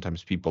which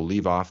sometimes people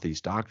leave off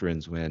these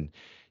doctrines when,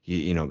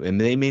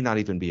 and they may not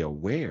even be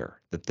aware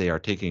that they are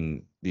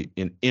taking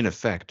in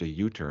effect a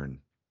U-turn.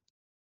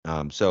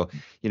 So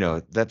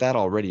that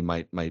already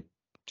might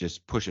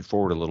just push it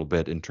forward a little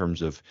bit in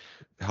terms of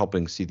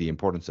helping see the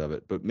importance of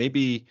it. But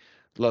maybe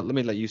let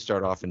me let you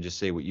start off and just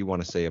say what you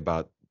want to say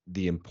about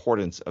the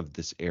importance of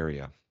this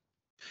area.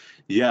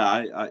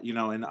 Yeah,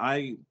 and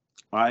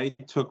I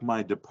took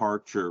my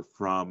departure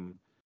from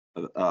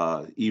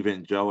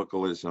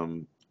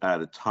evangelicalism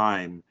at a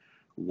time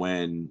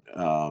when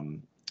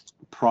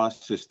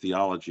process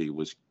theology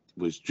was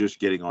just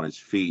getting on its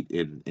feet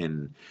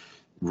in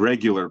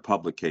regular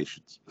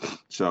publications.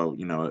 So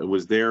it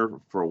was there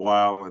for a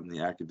while in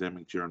the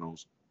academic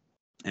journals,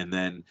 and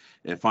then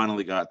it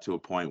finally got to a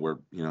point where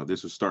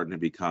this was starting to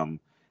become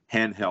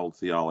handheld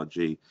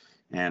theology.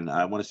 And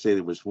I want to say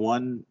there's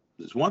one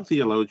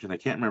theologian, I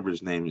can't remember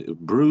his name,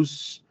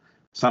 Bruce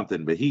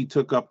something, but he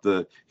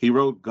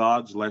wrote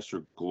God's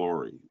Lesser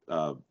Glory,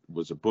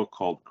 was a book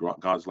called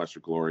God's Lesser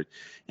Glory.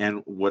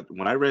 And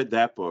when I read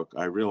that book,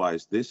 I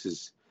realized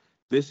this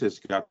has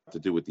got to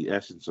do with the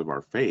essence of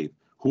our faith.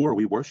 Who are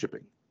we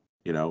worshiping?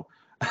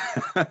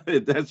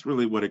 That's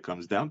really what it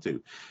comes down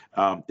to.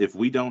 If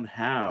we don't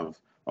have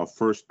a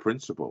first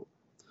principle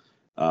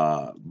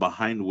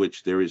behind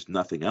which there is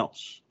nothing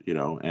else,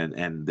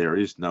 and there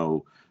is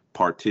no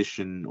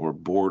partition or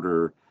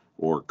border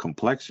or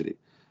complexity,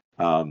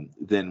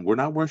 then we're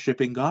not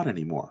worshiping God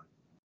anymore.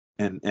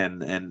 And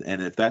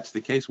if that's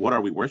the case, what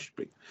are we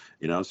worshiping?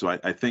 So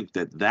I think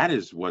that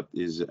is what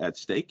is at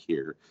stake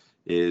here,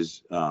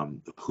 is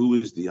who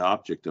is the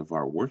object of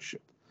our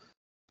worship.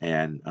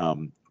 And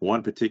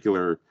one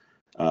particular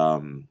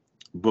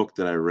book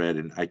that I read,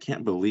 and I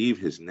can't believe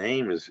his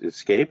name is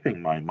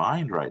escaping my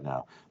mind right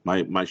now.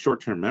 My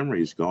short-term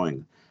memory is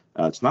going.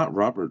 It's not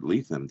Robert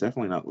Leatham,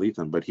 definitely not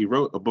Leatham, but he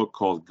wrote a book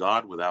called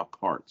God Without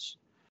Parts.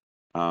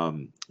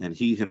 And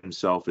he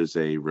himself is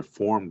a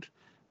reformed.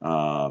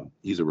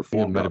 He's a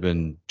reformed. It might have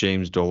been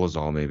James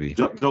Dolezal, maybe.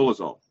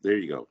 Dolezal. There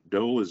you go,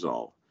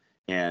 Dolezal.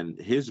 And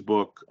his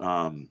book,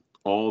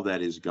 All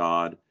That Is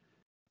God,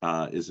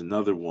 is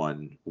another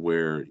one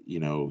where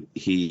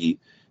he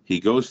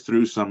goes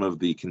through some of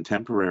the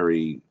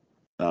contemporary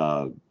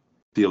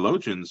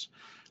theologians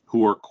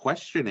who are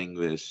questioning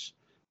this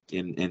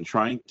in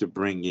trying to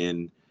bring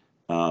in,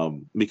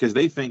 because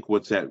they think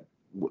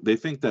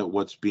that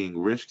what's being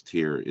risked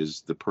here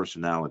is the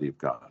personality of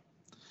God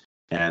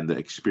and the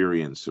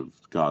experience of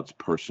God's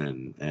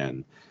person.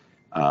 And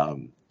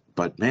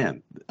but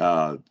man,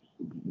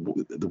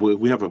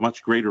 we have a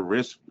much greater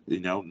risk,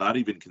 not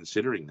even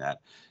considering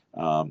that.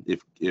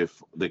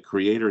 If the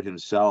Creator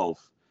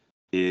himself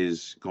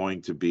is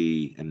going to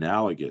be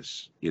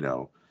analogous,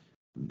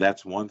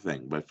 that's one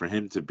thing. But for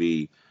him to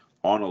be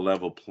on a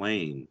level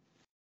plane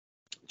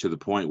to the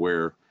point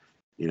where,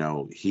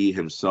 he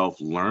himself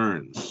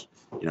learns,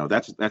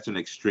 that's an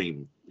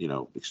extreme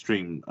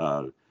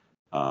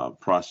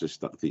process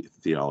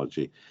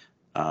theology.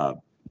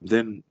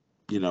 Then,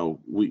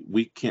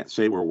 we can't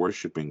say we're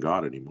worshiping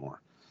God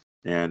anymore.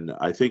 And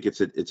I think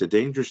it's a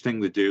dangerous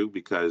thing to do,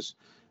 because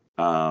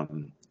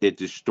it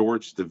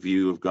distorts the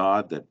view of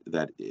God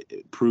that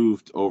it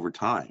proved over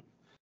time.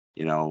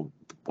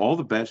 All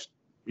the best,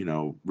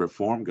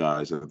 Reform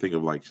guys, I think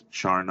of like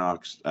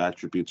Charnock's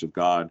Attributes of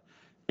God,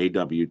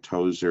 A.W.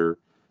 Tozer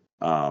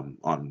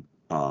on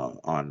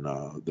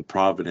the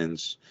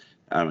Providence.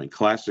 I mean,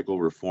 classical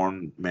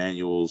Reform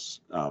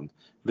manuals.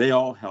 They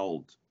all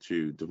held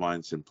to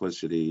divine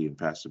simplicity and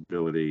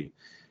passibility,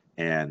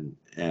 and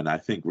I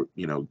think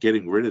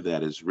getting rid of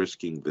that is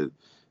risking the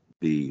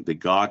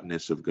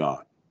godness of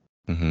God.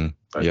 Mm-hmm.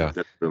 I think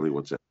that's really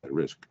what's at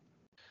risk.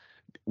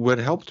 What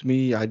helped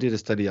me, I did a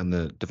study on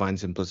the divine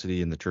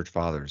simplicity in the church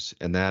fathers,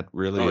 and that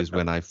really is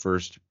when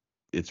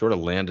it sort of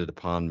landed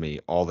upon me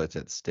all that's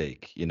at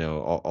stake,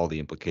 all the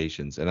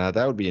implications. And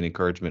that would be an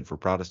encouragement for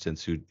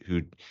Protestants who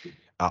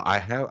I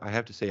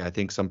have to say, I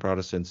think some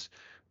Protestants,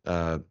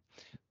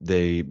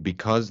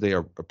 because they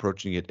are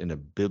approaching it in a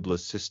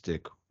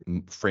biblicistic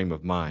frame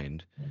of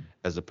mind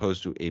as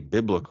opposed to a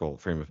biblical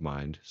frame of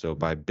mind. So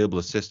by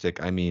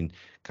biblicistic, I mean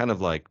kind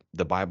of like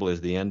the Bible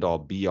is the end all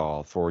be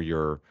all for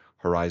your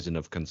horizon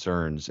of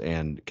concerns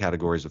and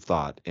categories of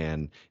thought.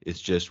 And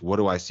it's just, what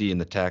do I see in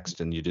the text?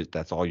 And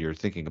that's all you're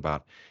thinking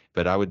about.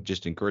 But I would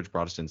just encourage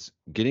Protestants,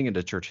 getting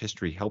into church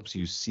history helps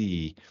you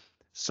see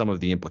some of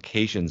the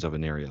implications of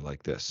an area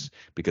like this,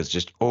 because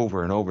just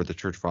over and over the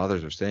church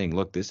fathers are saying,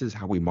 look, this is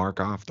how we mark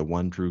off the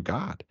one true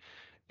God.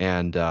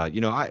 And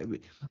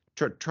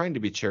trying to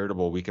be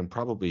charitable, we can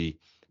probably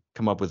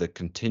come up with a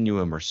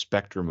continuum or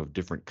spectrum of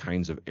different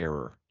kinds of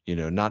error.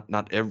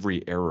 Not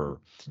every error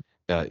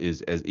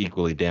is as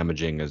equally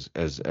damaging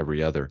as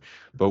every other.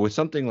 But with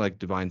something like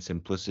divine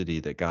simplicity,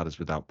 that God is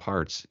without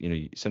parts,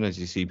 sometimes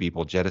you see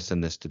people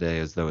jettison this today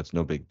as though it's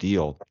no big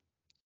deal,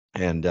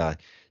 and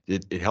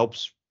it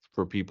helps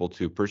for people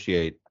to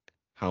appreciate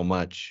how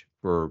much,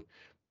 for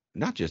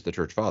not just the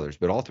church fathers,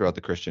 but all throughout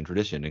the Christian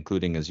tradition,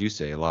 including, as you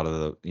say, a lot of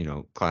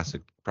the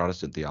classic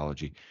Protestant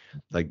theology.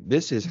 Like,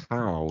 this is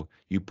how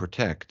you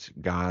protect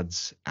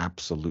God's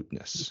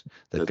absoluteness,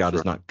 that That's God is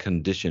right. not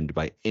conditioned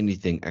by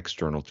anything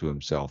external to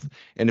himself.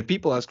 And if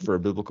people ask for a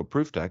biblical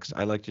proof text,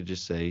 I like to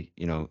just say,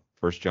 1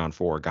 John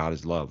 4, God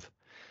is love.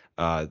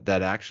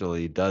 That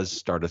actually does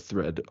start a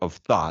thread of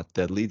thought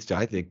that leads to,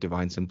 I think,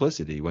 divine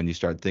simplicity when you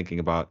start thinking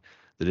about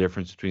the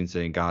difference between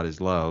saying God is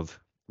love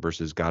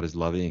versus God is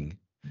loving.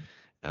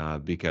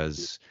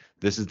 Because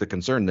this is the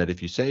concern, that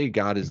if you say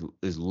God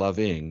is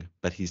loving,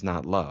 but he's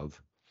not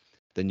love,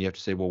 then you have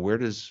to say, well, where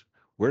does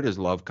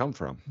love come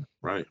from?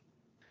 Right.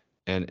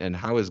 And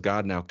how is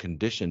God now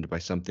conditioned by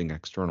something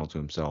external to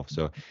himself?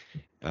 So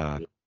Yeah.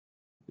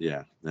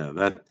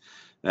 Yeah.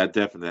 That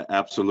definite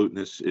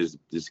absoluteness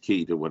is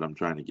key to what I'm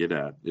trying to get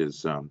at.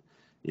 Is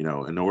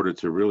in order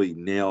to really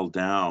nail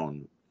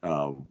down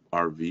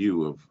our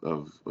view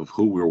of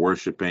who we're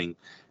worshiping,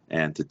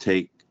 and to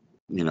take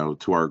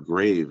to our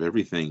grave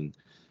everything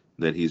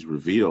that he's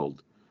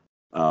revealed,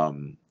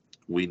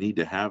 we need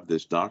to have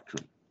this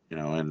doctrine.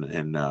 I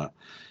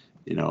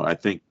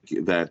think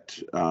that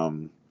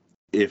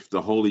if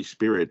the Holy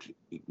Spirit,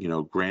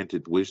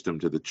 granted wisdom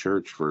to the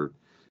church for,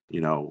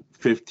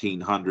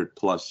 1500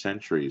 plus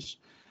centuries,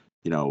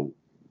 you know,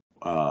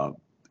 uh,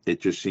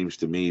 it just seems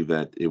to me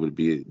that it would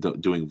be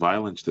doing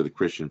violence to the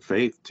Christian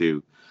faith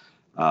to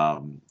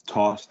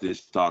toss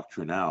this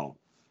doctrine out,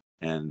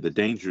 and the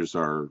dangers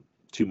are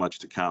too much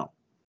to count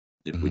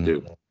if we mhm.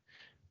 do.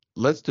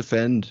 Let's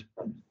defend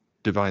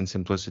divine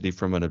simplicity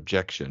from an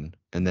objection,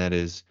 and that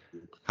is,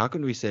 how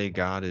can we say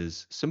God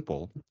is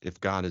simple if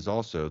God is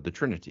also the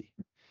Trinity?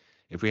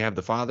 If we have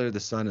the Father, the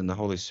Son, and the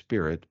Holy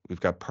Spirit, we've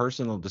got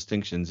personal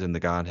distinctions in the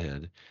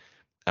Godhead.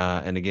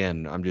 And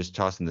again, I'm just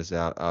tossing this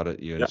out at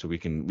you, and Yeah, so we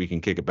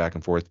can kick it back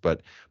and forth.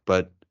 But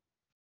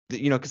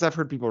because I've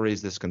heard people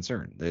raise this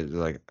concern. They're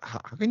like,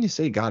 how can you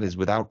say God is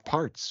without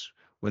parts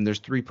when there's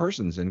three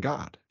persons in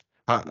God?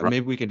 right.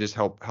 Maybe we can just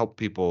help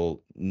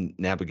people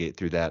navigate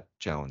through that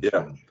challenge.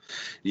 Yeah,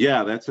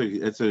 yeah.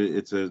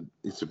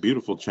 It's a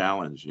beautiful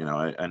challenge.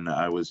 And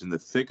I was in the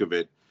thick of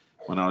it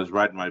when I was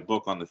writing my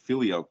book on the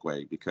Filioque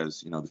way,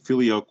 because the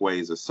Filioque way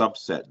is a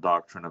subset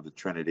doctrine of the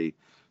Trinity.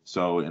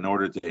 So in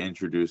order to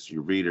introduce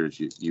your readers,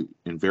 you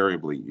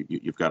invariably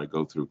you've got to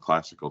go through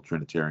classical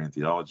Trinitarian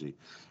theology,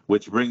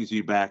 which brings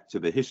you back to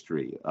the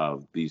history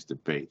of these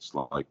debates,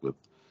 like with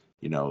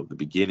the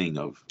beginning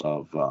of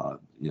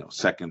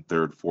second,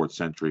 third, fourth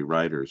century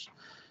writers.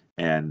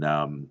 And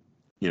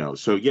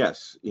so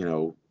yes,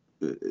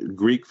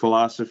 Greek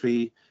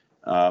philosophy,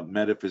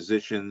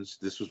 metaphysicians,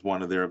 this was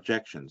one of their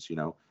objections.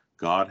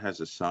 God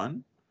has a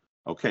son.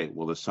 Okay,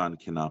 well, the son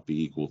cannot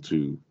be equal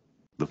the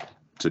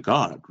to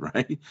God,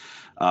 right?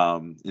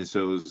 And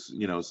so it was,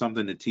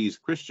 something to tease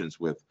Christians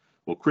with.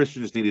 Well,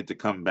 Christians needed to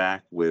come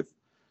back with,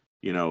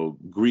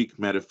 Greek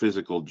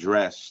metaphysical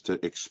dress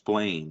to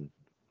explain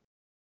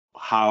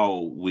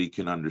how we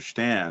can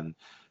understand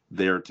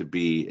there to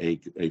be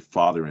a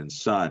father and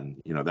son.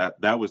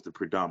 That was the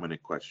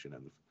predominant question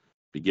in the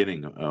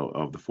beginning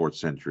of the fourth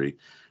century,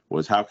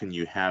 was how can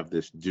you have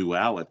this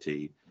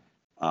duality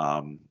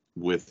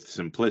with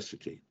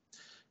simplicity?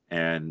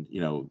 And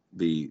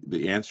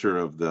the answer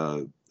of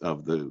the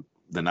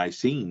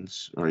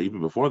Nicenes, or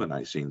even before the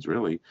Nicenes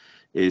really,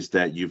 is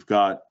that you've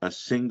got a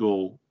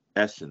single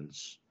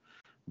essence,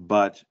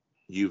 but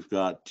you've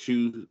got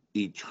two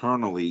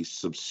eternally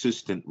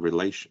subsistent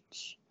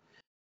relations.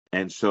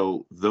 And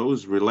so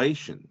those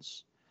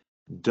relations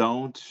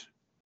don't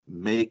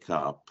make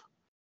up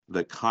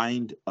the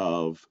kind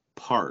of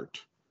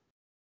part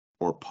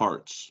or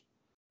parts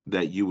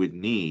that you would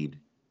need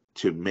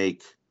to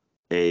make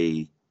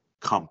a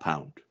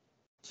compound.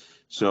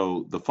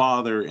 So the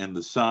Father and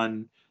the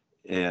Son,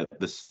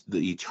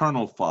 the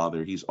eternal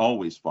Father, he's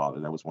always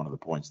Father. That was one of the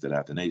points that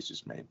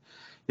Athanasius made.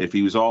 If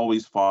he was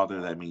always Father,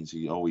 that means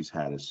he always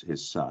had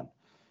his Son.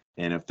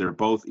 And if they're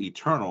both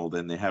eternal,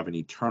 then they have an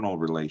eternal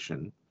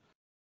relation.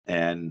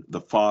 And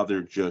the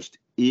Father just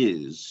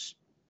is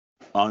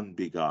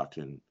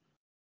unbegotten,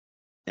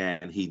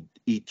 and he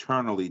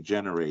eternally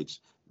generates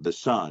the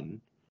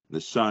Son,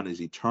 The Son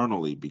is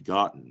eternally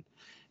begotten.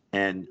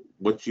 And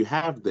what you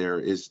have there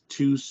is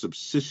two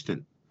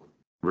subsistent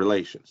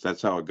relations.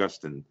 That's how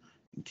Augustine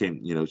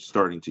came,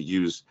 starting to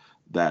use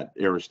that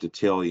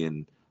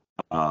Aristotelian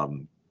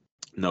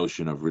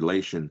notion of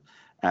relation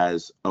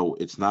as, oh,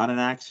 it's not an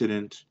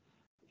accident,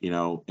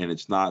 and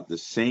it's not the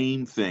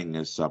same thing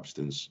as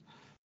substance,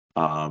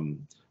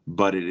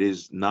 but it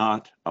is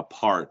not a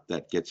part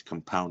that gets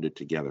compounded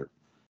together.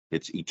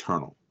 It's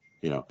eternal.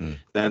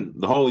 Then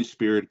the Holy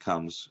Spirit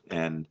comes,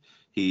 and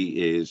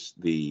he is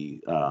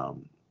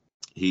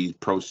he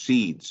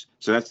proceeds.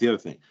 So that's the other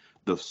thing.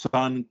 The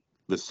Son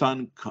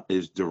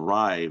is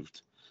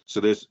derived.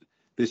 So this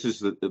is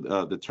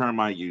the term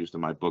I used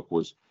in my book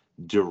was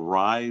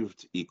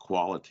derived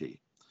equality.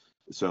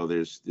 So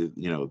there's,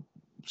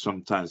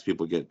 sometimes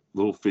people get a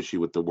little fishy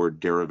with the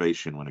word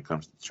derivation when it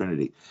comes to the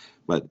Trinity,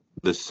 but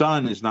the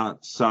Son is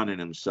not Son in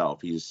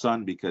himself. He's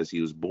Son because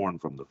he was born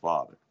from the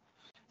Father.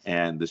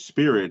 And the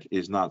Spirit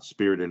is not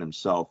Spirit in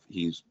himself.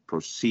 He's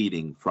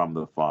proceeding from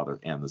the Father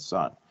and the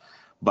Son.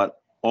 But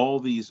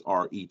all these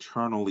are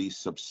eternally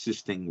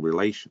subsisting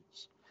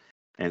relations.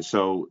 And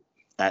so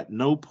at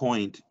no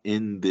point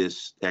in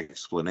this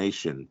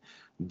explanation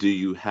do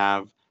you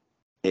have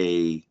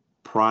a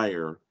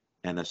prior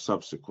and a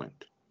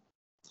subsequent.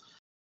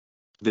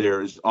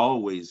 There is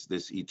always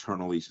this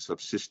eternally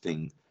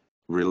subsisting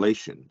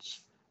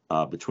relations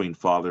between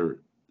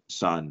Father,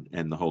 Son,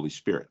 and the Holy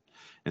Spirit.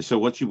 And so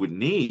what you would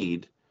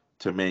need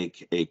to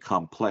make a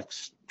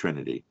complex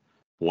Trinity,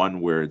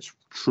 one where it's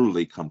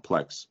truly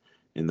complex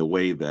in the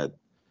way that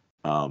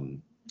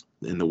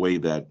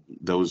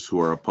those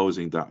who are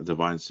opposing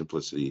divine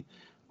simplicity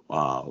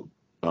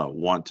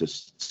want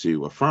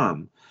to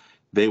affirm,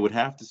 they would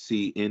have to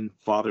see in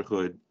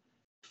fatherhood,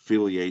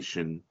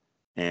 filiation,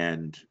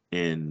 and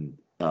in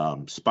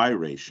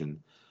spiration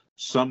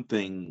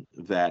something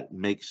that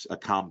makes a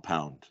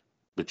compound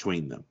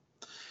between them.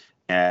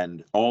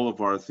 And all of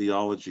our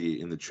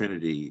theology in the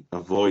Trinity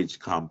avoids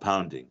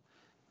compounding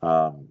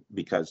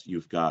because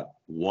you've got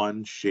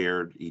one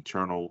shared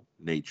eternal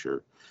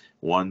nature,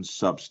 one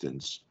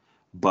substance,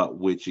 but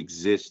which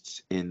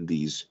exists in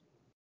these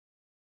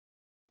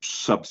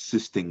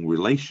subsisting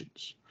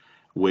relations,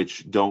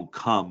 which don't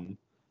come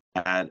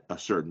at a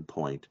certain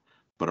point,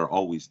 but are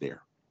always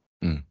there.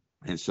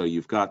 And so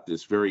you've got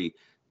this very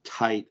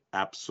tight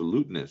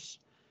absoluteness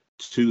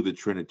to the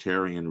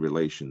Trinitarian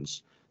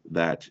relations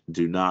that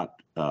do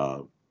not,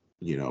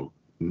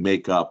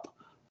 make up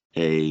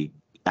a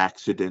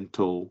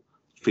accidental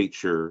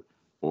feature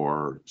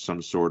or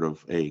some sort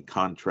of a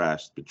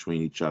contrast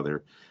between each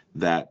other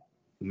that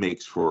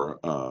makes for,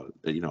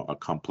 a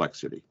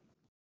complexity.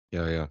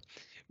 Yeah.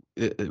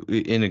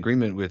 In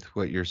agreement with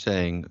what you're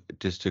saying,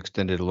 just to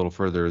extend it a little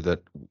further,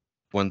 that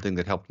one thing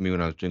that helped me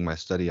when I was doing my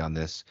study on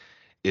this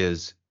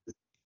is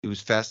it was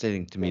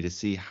fascinating to me to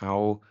see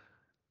how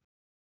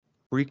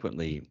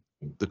frequently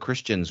the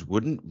Christians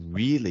wouldn't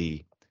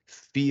really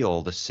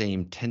feel the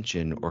same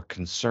tension or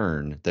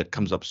concern that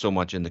comes up so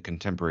much in the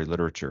contemporary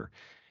literature.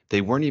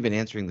 They weren't even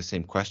answering the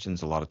same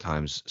questions a lot of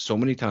times. So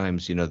many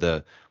times,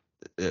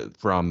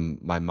 from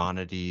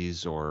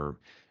Maimonides or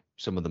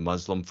some of the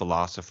Muslim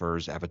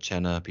philosophers,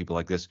 Avicenna, people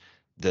like this,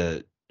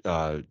 the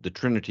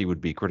Trinity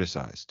would be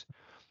criticized.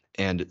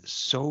 And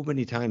so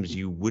many times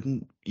you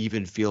wouldn't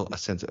even feel a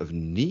sense of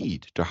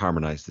need to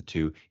harmonize the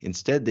two.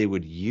 Instead, they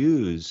would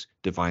use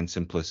divine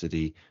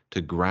simplicity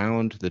to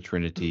ground the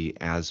Trinity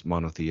as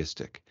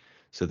monotheistic.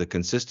 So the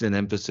consistent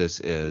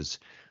emphasis is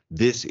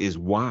this is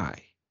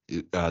why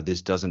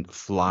this doesn't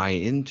fly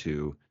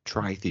into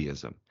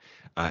tritheism,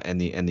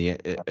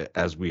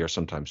 as we are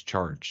sometimes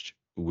charged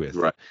with.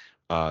 Right.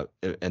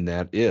 And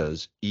that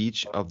is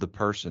each of the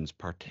persons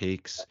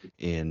partakes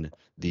in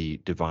the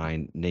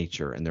divine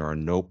nature, and there are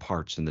no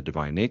parts in the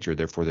divine nature.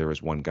 Therefore, there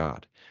is one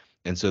God.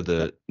 And so,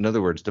 in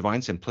other words,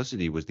 divine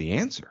simplicity was the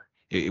answer.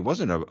 It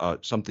wasn't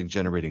something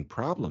generating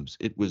problems.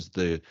 It was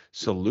the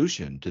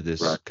solution to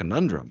this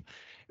conundrum.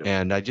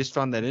 And I just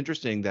found that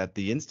interesting that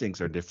the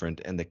instincts are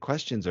different and the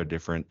questions are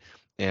different.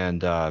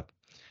 And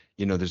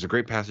there's a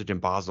great passage in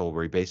Basil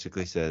where he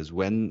basically says,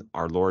 when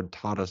our Lord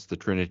taught us the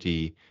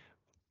Trinity,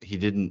 he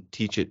didn't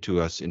teach it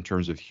to us in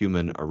terms of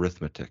human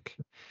arithmetic.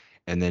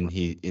 And then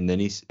he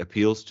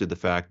appeals to the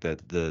fact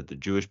that the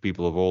Jewish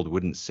people of old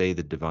wouldn't say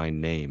the divine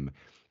name.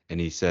 And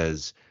he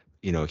says,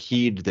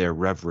 heed their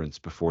reverence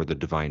before the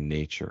divine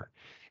nature.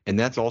 And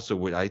that's also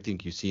what I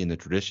think you see in the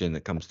tradition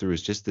that comes through,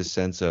 is just this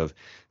sense of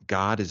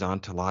God is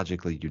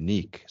ontologically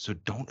unique. So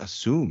don't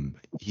assume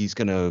he's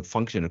going to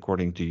function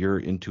according to your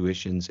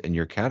intuitions and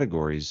your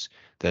categories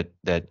that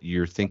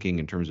you're thinking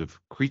in terms of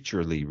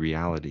creaturely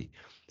reality.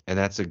 And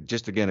that's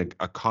just again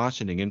a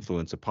cautioning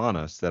influence upon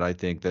us that I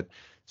think that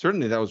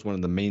certainly that was one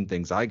of the main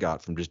things I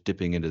got from just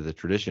dipping into the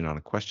tradition on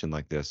a question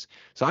like this.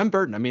 So I'm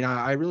burdened. I mean,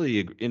 I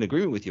really in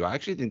agreement with you. I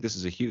actually think this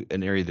is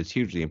an area that's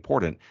hugely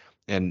important.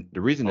 And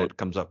the reason it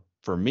comes up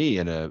for me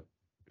in a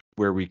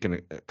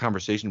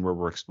conversation where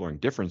we're exploring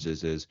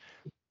differences is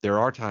there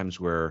are times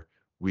where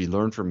we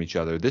learn from each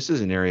other. This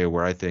is an area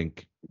where I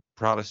think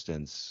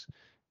Protestants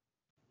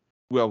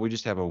Well, we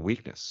just have a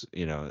weakness,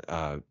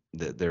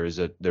 there's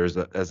a,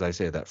 as I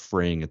say, that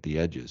fraying at the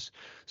edges.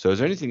 So is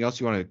there anything else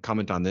you want to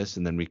comment on this,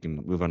 and then we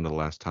can move on to the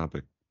last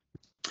topic?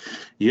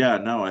 Yeah,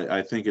 no,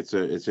 I think it's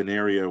an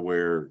area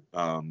where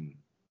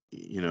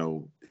you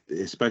know,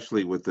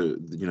 especially with the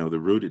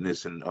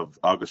rootedness of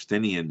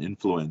Augustinian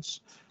influence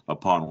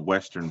upon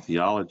Western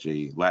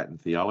theology, Latin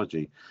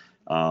theology,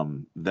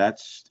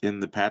 that's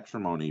in the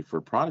patrimony for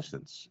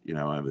Protestants.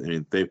 I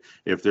mean,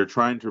 if they're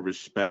trying to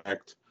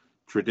respect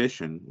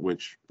tradition,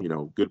 which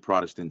good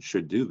Protestants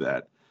should do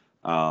that,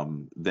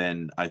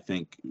 then I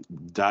think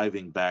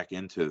diving back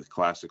into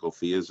classical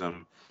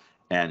theism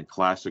and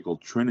classical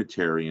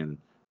Trinitarian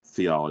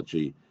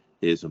theology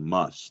is a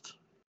must.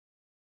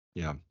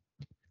 Yeah.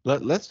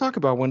 Let's talk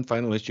about one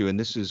final issue, and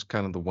this is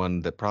kind of the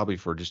one that probably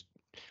for just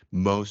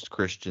most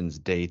Christians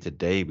day to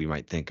day we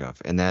might think of,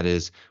 and that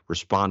is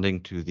responding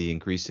to the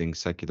increasing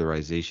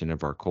secularization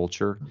of our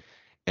culture.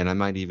 And I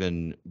might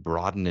even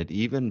broaden it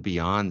even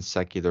beyond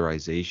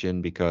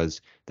secularization,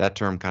 because that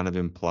term kind of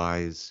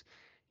implies,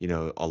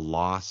 a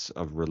loss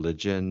of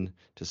religion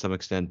to some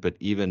extent, but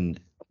even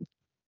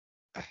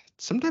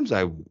sometimes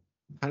I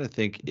kind of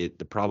think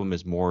the problem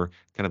is more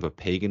kind of a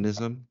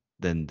paganism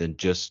than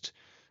just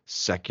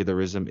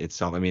secularism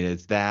itself. I mean,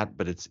 it's that,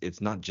 but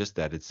it's not just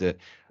that.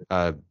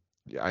 Uh,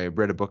 I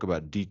read a book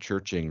about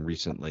de-churching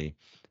recently,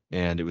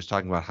 and it was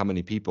talking about how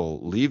many people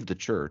leave the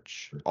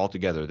church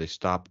altogether. They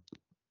stop,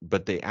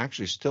 but they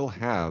actually still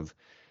have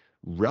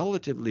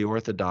relatively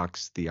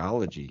orthodox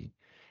theology,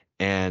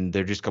 and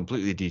they're just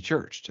completely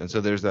dechurched. And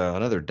so there's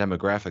another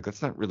demographic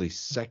that's not really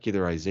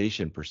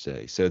secularization per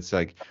se. So it's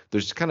like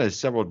there's kind of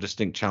several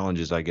distinct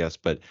challenges, I guess.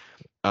 But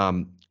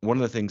one of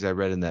the things I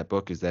read in that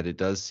book is that it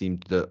does seem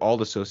that all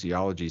the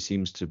sociology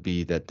seems to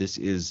be that this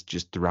is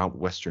just throughout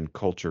Western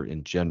culture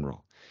in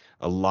general.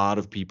 A lot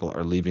of people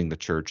are leaving the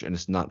church, and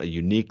it's not a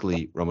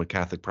uniquely Roman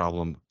Catholic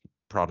problem,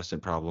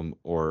 Protestant problem,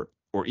 or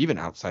even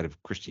outside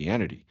of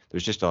Christianity.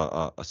 There's just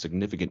a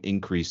significant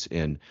increase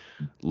in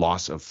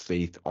loss of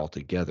faith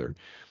altogether.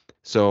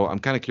 So I'm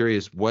kind of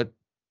curious,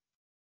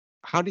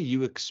 how do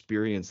you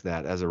experience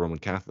that as a Roman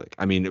Catholic?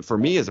 I mean, for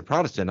me as a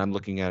Protestant, I'm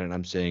looking at it and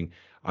I'm saying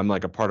I'm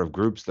like a part of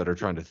groups that are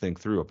trying to think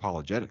through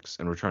apologetics,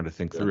 and we're trying to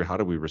think Yeah. through how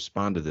do we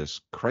respond to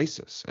this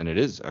crisis, and it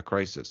is a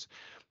crisis.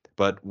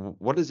 But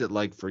what is it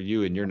like for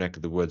you in your neck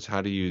of the woods?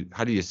 How do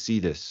you see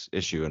this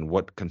issue, and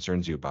what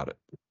concerns you about it?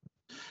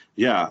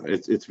 Yeah,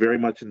 it's very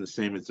much in the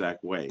same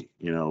exact way.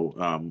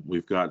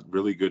 We've got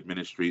really good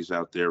ministries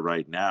out there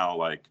right now,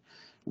 like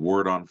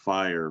Word on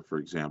Fire, for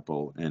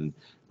example, and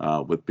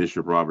with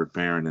Bishop Robert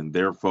Barron, and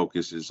their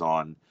focus is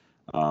on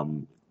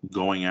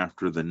going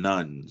after the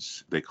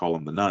nuns. They call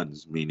them the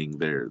nuns, meaning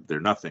they're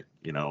nothing.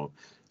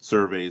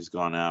 Surveys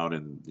gone out,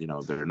 and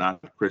they're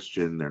not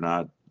Christian, they're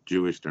not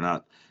Jewish,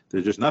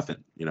 they're just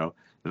nothing. They're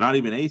not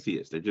even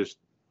atheists, they're just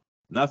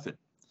nothing.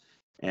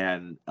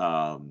 And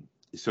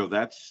so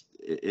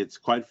it's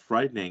quite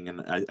frightening.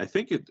 And I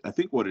think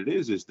what it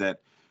is that,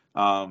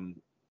 and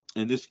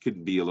this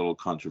could be a little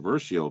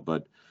controversial,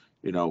 but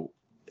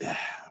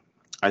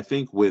I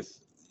think with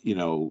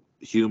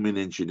human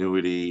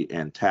ingenuity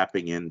and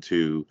tapping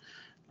into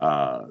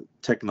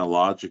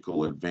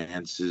technological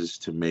advances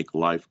to make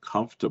life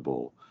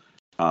comfortable,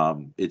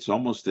 it's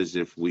almost as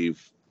if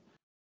we've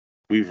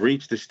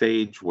reached a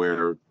stage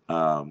where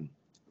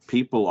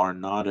people are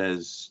not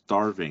as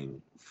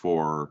starving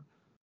for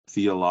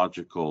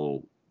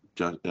theological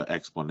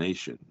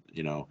explanation.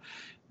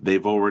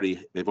 They've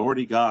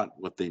already got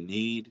what they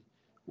need.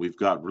 We've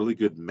got really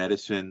good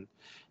medicine,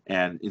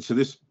 and so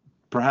this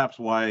perhaps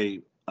why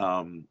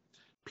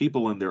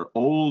people in their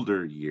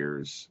older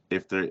years,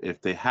 if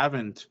they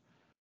haven't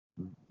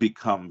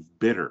become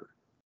bitter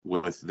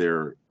with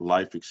their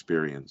life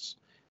experience,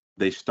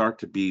 they start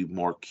to be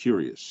more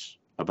curious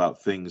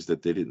about things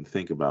that they didn't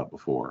think about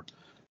before.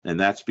 And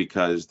that's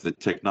because the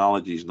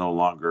technology is no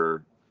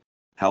longer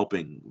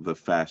helping the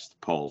fast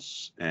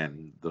pulse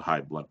and the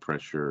high blood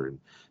pressure, and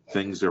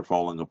things are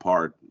falling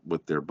apart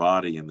with their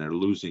body, and they're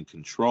losing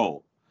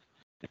control.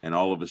 And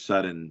all of a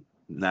sudden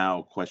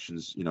now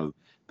questions,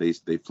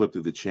 they flip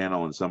through the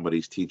channel and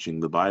somebody's teaching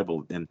the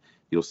Bible, and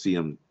you'll see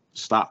them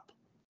stop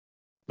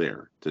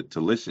there to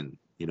listen,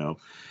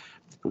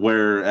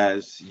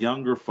 whereas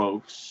younger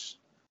folks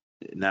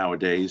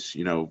nowadays,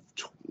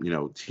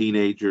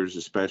 teenagers,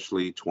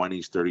 especially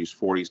 20s, 30s,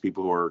 40s,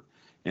 people who are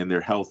in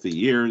their healthy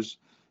years,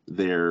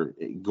 they're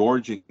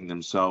gorging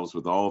themselves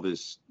with all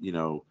this,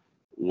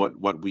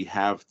 what we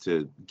have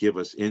to give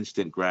us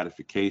instant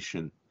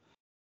gratification,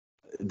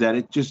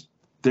 that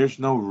there's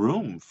no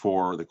room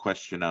for the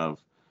question of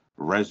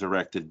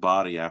resurrected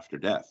body after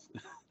death.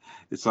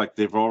 It's like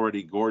they've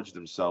already gorged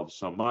themselves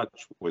so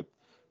much with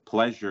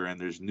pleasure, and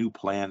there's new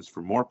plans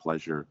for more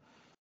pleasure.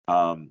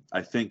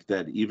 I think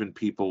that even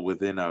people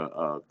within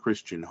a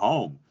Christian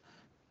home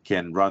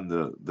can run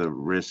the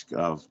risk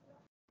of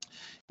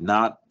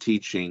not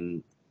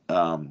teaching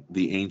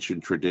the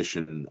ancient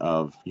tradition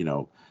of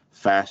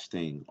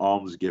fasting,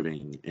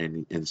 almsgiving,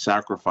 and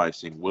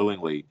sacrificing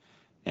willingly,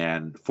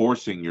 and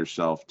forcing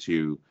yourself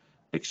to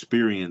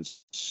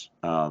experience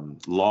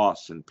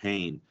loss and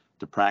pain,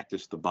 to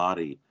practice the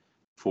body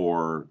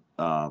for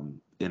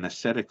an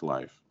ascetic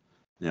life.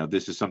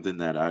 This is something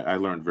that I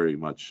learned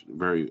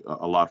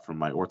a lot from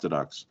my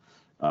Orthodox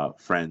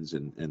friends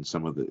and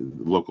some of the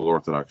local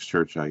Orthodox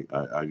church I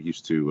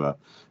used to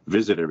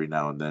visit every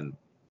now and then.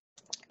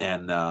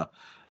 And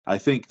I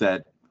think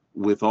that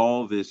with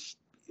all this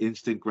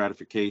instant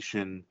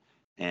gratification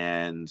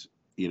and,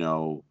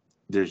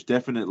 there's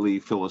definitely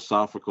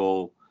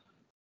philosophical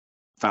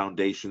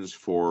foundations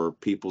for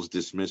people's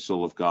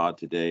dismissal of God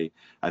today.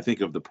 I think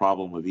of the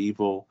problem of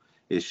evil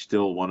is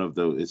still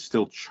it's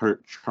still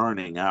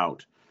churning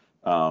out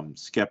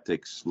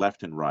skeptics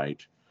left and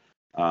right.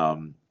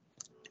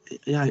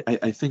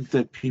 I think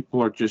that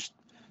people are just,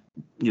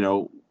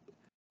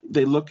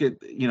 they look at,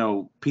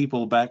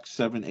 people back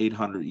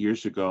 700-800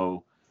 years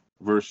ago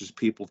versus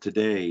people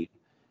today,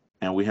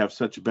 and we have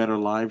such better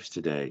lives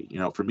today.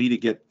 For me to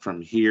get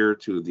from here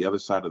to the other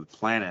side of the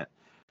planet,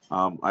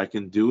 I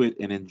can do it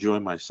and enjoy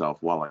myself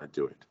while I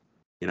do it.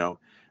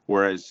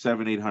 Whereas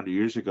 700-800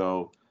 years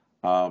ago,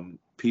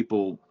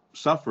 people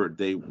suffered.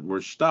 They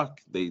were stuck.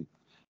 They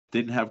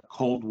didn't have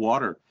cold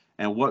water.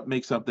 And what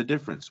makes up the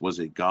difference? Was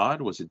it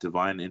God? Was it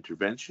divine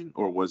intervention?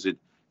 Or was it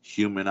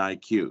human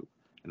IQ?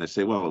 And I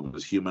say, well, it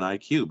was human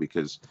IQ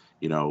because,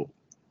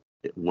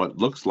 what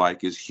looks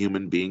like is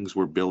human beings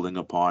were building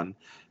upon,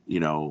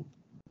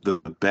 the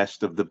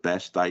best of the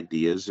best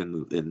ideas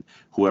and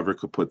whoever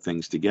could put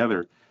things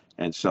together.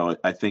 And so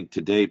I think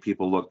today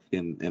people look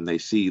and they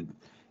see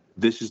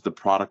this is the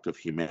product of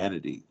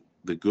humanity.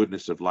 The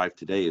goodness of life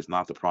today is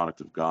not the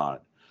product of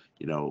God.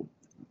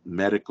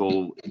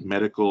 Medical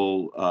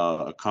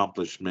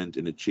accomplishment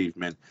and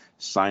achievement,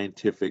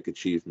 scientific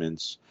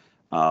achievements,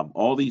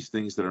 all these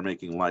things that are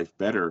making life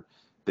better,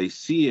 they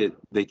see it,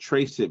 they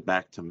trace it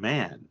back to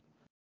man,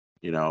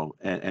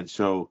 and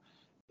so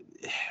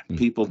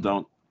people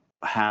don't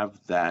have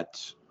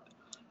that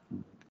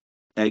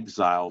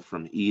exile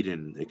from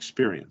Eden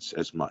experience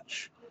as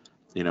much,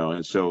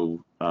 and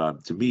so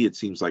to me it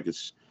seems like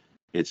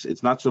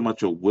it's not so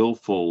much a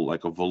willful,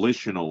 like a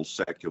volitional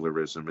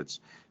secularism. It's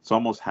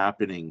almost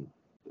happening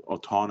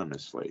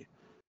autonomously.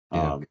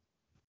 Yeah.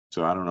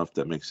 So I don't know if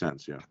that makes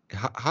sense. Yeah.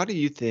 How do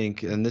you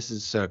think, and this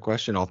is a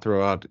question I'll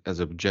throw out as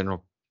a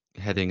general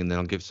heading, and then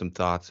I'll give some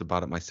thoughts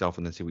about it myself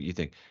and then see what you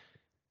think.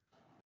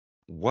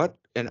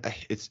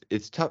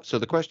 It's tough. So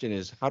the question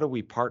is, how do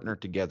we partner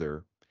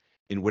together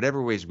in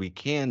whatever ways we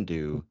can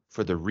do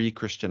for the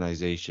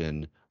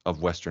re-Christianization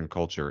of Western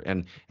culture?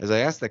 And as I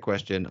ask that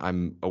question,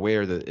 I'm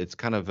aware that it's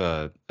kind of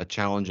a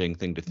challenging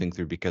thing to think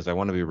through because I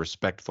want to be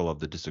respectful of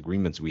the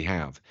disagreements we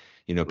have.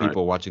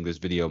 People watching this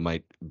video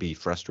might be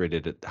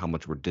frustrated at how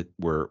much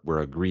we're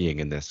agreeing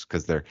in this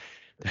because they're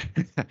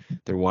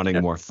wanting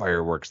more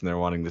fireworks and they're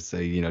wanting to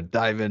say,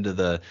 dive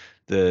into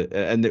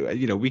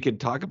we could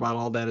talk about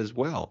all that as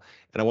well.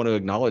 And I want to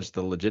acknowledge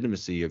the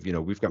legitimacy of,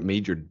 we've got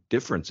major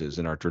differences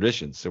in our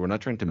traditions. So we're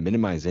not trying to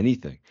minimize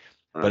anything.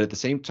 Right. But at the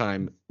same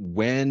time,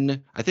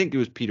 when I think it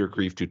was Peter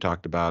Kreeft who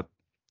talked about,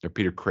 or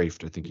Peter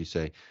Kreeft, I think you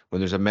say, when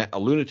there's a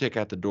lunatic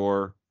at the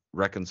door,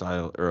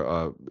 reconcile,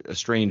 or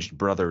estranged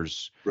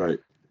brothers, right,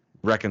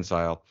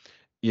 reconcile,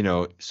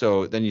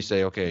 so then you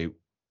say, okay,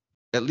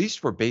 at least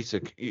for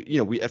basic,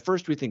 we at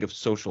first we think of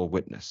social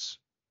witness.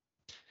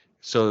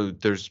 So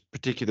there's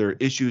particular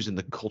issues in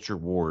the culture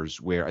wars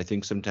where I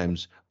think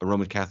sometimes a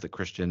Roman Catholic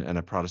Christian and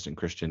a Protestant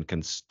Christian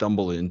can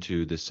stumble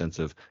into this sense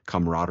of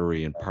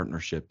camaraderie and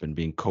partnership and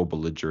being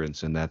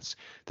co-belligerents, and that's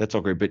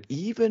all great. But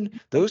even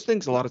those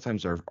things a lot of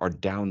times are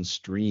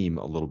downstream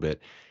a little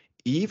bit,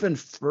 even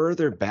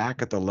further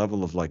back at the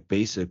level of like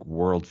basic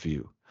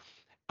worldview.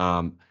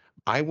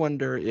 I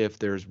wonder if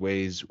there's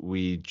ways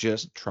we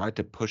just try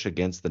to push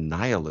against the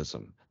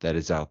nihilism that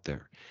is out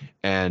there.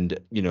 And,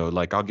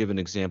 like I'll give an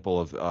example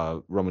of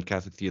a Roman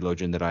Catholic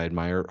theologian that I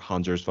admire,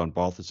 Hans Urs von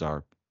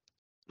Balthasar,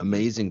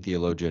 amazing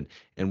theologian.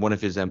 And one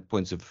of his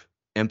points of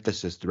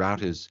emphasis throughout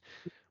his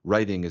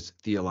writing is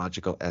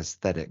theological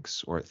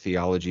aesthetics, or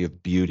theology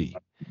of beauty.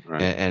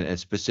 Right. And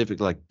specific,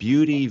 like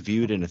beauty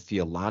viewed in a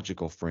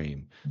theological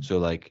frame. So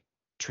like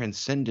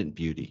transcendent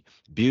beauty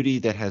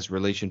that has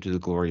relation to the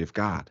glory of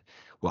God.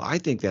 Well, I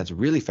think that's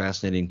really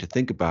fascinating to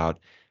think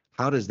about.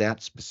 How does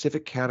that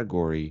specific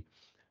category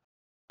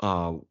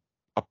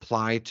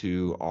apply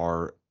to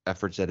our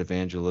efforts at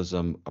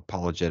evangelism,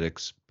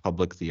 apologetics,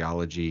 public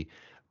theology?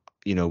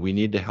 We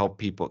need to help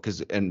people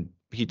and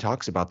he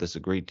talks about this a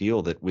great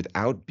deal, that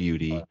without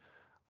beauty,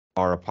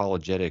 our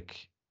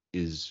apologetic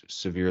is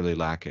severely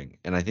lacking.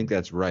 And I think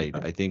that's right.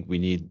 I think we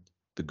need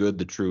the good,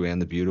 the true, and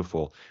the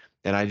beautiful.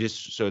 And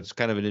so it's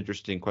kind of an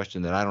interesting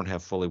question that I don't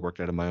have fully worked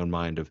out in my own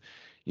mind of,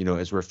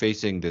 as we're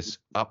facing this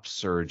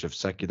upsurge of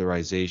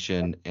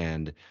secularization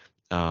and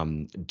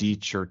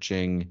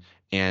de-churching,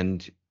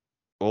 and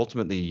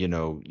ultimately,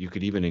 you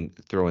could even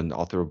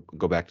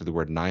go back to the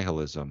word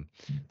nihilism.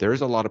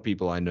 There's a lot of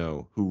people I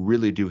know who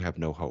really do have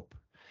no hope,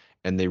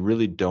 and they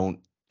really don't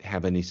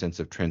have any sense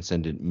of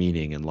transcendent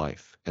meaning in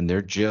life. And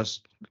they're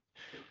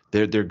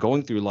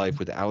going through life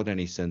without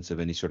any sense of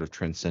any sort of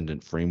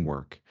transcendent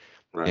framework.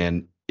 Right.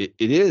 And it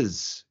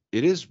is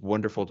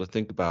wonderful to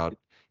think about,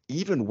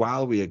 even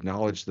while we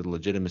acknowledge the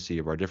legitimacy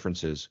of our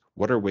differences,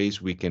 what are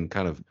ways we can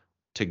kind of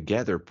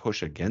together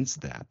push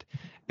against that. Yeah.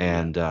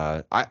 And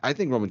I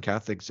think Roman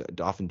Catholics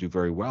often do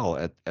very well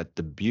at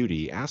the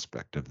beauty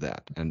aspect of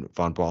that. And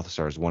von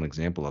Balthasar is one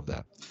example of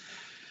that.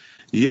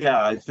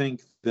 Yeah, I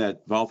think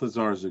that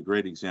Balthazar is a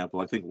great example.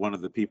 I think one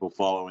of the people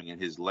following in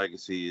his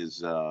legacy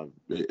is,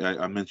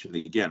 I mentioned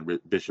again,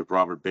 Bishop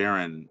Robert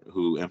Barron,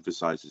 who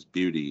emphasizes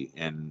beauty,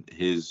 and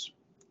his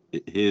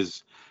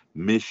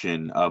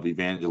mission of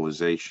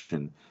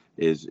evangelization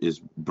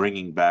is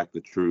bringing back the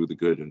true, the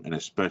good, and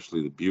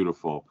especially the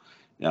beautiful,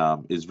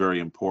 is very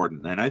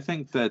important. And I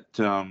think that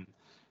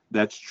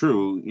that's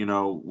true.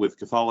 With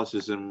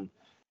Catholicism,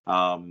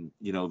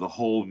 the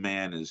whole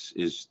man is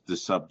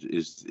the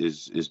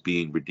is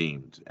being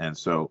redeemed, and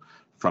so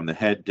from the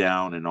head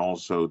down, and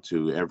also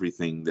to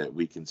everything that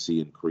we can see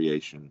in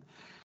creation.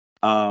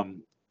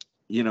 Um,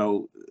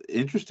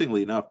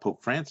 Interestingly enough,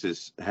 Pope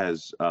Francis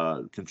has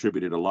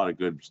contributed a lot of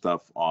good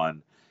stuff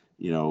on,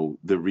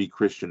 the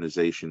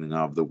re-Christianization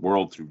of the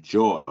world through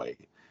joy.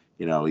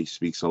 He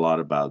speaks a lot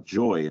about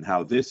joy and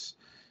how this,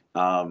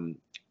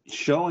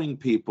 showing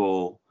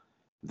people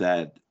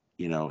that,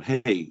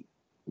 hey,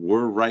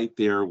 we're right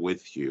there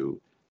with you,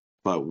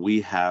 but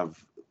we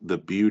have the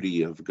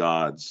beauty of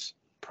God's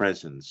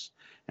presence,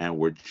 and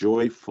we're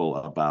joyful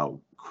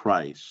about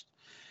Christ,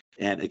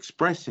 and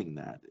expressing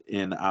that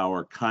in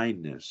our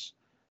kindness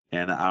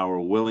and our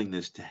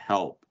willingness to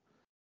help,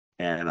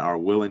 and our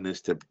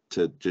willingness to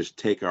just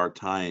take our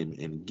time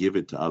and give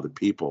it to other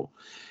people.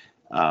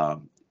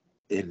 Um,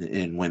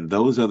 and when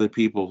those other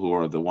people, who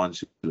are the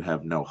ones who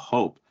have no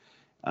hope,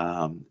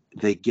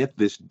 they get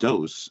this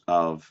dose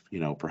of,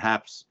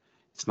 perhaps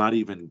it's not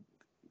even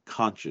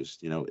conscious,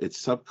 it's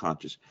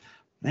subconscious.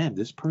 Man,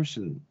 this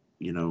person,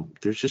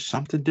 there's just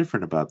something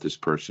different about this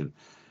person.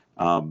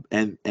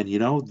 And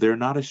they're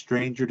not a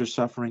stranger to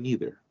suffering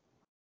either.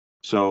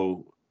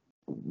 So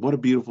what a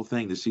beautiful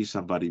thing to see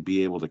somebody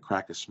be able to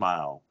crack a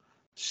smile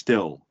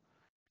still,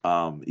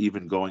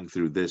 even going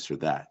through this or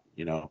that.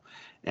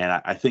 And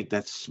I think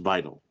that's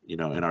vital,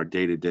 in our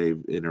day-to-day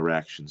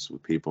interactions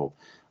with people.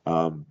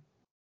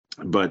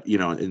 But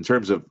in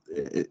terms of,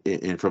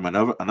 and from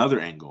another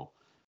angle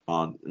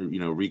on,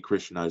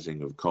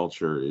 re-Christianizing of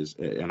culture is,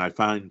 and I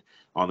find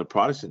on the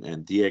Protestant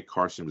end, D.A.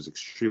 Carson was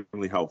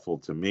extremely helpful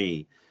to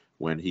me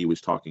when he was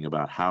talking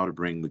about how to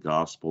bring the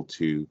gospel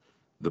to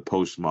the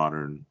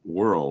postmodern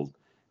world.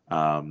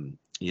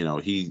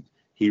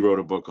 He wrote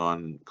a book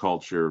on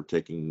culture,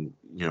 picking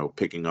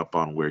up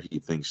on where he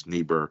thinks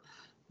Niebuhr,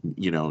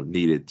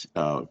 needed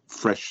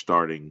fresh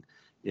starting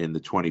in the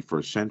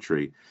 21st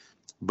century.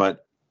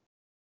 But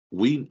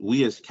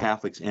we as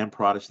Catholics and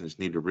Protestants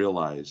need to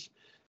realize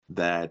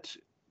that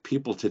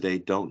people today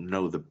don't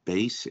know the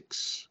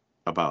basics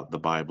about the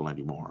Bible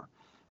anymore,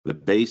 the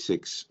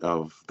basics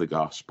of the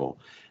gospel,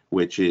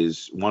 which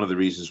is one of the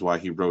reasons why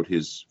he wrote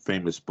his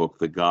famous book,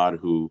 The God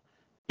Who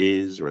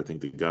Is, or I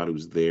think The God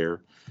Who's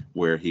There,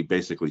 where he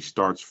basically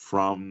starts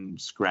from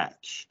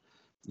scratch,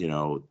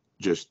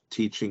 just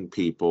teaching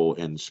people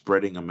and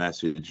spreading a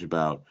message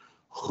about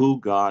who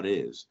God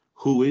is,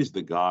 who is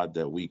the God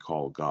that we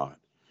call God.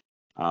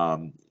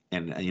 And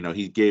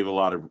he gave a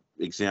lot of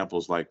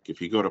examples, like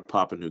if you go to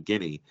Papua New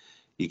Guinea,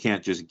 you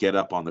can't just get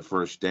up on the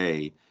first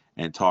day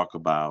and talk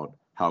about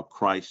how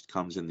Christ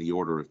comes in the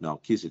order of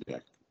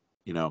Melchizedek.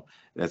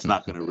 That's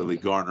not going to really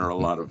garner a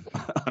lot of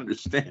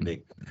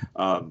understanding.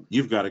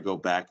 You've got to go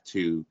back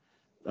to,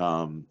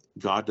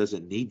 God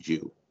doesn't need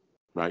you,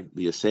 right?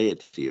 The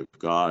aseity of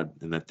God,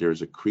 and that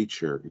there's a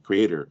creator,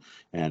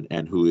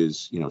 and who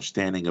is,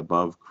 standing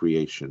above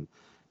creation,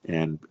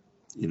 and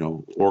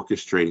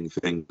orchestrating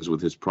things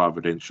with his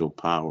providential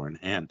power and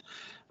hand.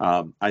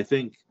 I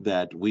think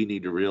that we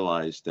need to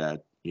realize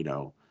that,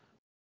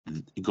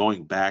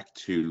 going back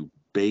to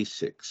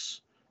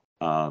basics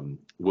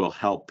will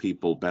help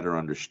people better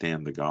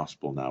understand the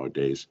gospel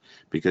nowadays,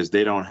 because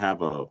they don't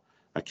have a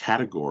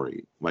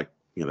category, like,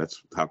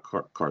 that's how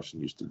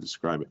Carson used to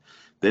describe it.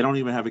 They don't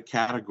even have a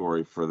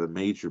category for the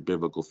major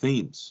biblical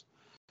themes.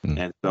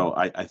 And so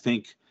I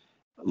think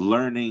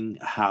learning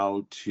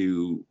how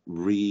to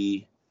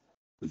revisit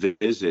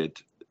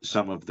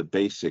some of the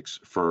basics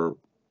for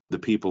the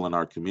people in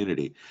our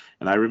community.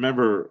 And I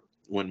remember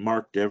when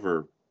Mark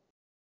Dever,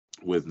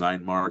 with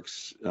Nine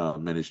Marks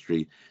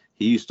Ministry,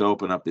 he used to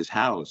open up his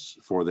house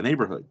for the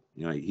neighborhood.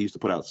 He used to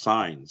put out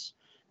signs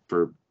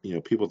for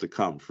people to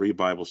come, free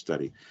Bible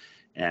study.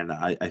 And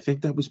I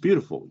think that was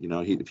beautiful.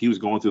 If he was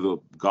going through the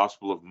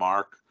Gospel of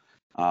Mark,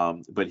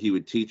 but he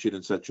would teach it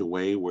in such a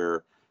way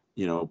where,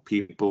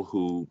 people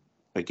who,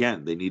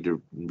 again, they need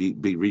to be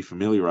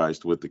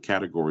refamiliarized with the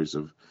categories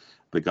of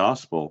the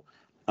gospel.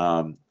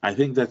 I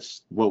think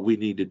that's what we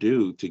need to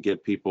do to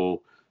get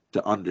people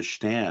to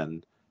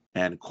understand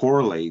and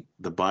correlate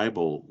the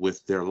Bible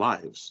with their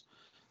lives,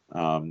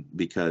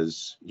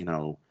 because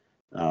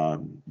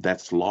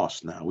that's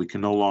lost now. We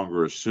can no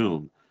longer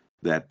assume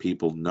that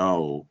people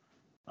know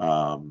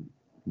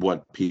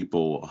what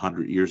people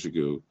 100 years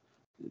ago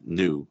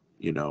knew.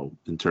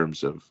 in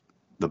terms of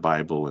the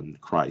Bible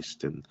and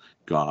Christ and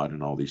God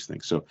and all these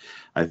things. So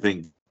I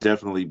think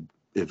definitely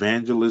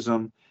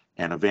evangelism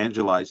and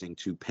evangelizing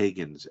to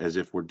pagans as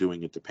if we're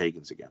doing it to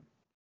pagans again.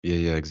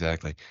 Yeah,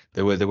 exactly.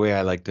 The way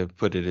I like to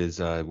put it is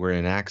we're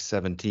in Acts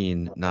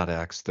 17, not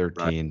Acts Right.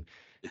 13.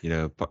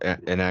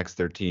 In Acts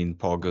 13,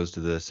 Paul goes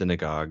to the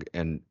synagogue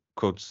and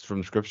quotes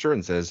from scripture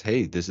and says,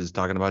 "Hey, this is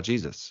talking about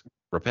Jesus. Right.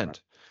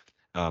 Repent."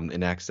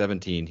 In Acts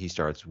 17, he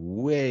starts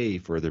way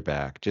further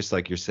back, just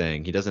like you're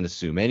saying. He doesn't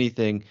assume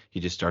anything. He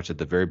just starts at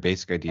the very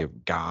basic idea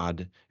of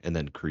God and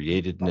then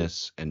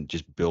createdness and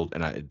just build.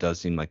 And it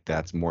does seem like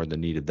that's more the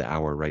need of the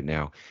hour right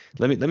now.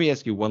 Let me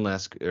ask you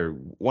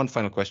one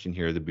final question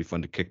here that'd be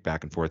fun to kick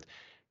back and forth.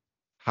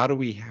 How do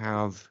we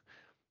have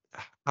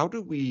how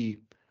do we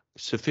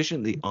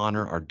sufficiently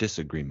honor our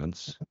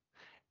disagreements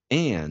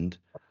and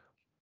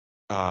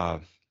uh,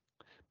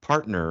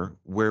 partner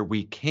where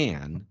we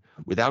can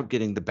without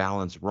getting the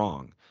balance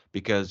wrong?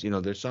 Because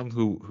there's some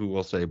who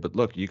will say, but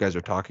look, you guys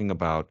are talking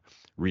about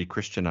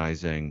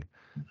re-Christianizing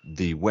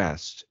the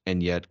West,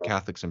 and yet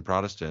Catholics and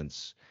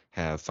Protestants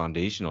have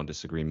foundational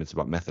disagreements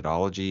about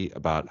methodology,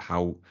 about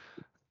how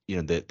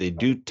that they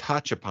do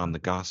touch upon the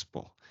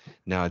gospel.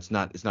 Now, it's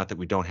not that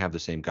we don't have the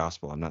same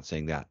gospel. I'm not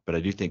saying that, but I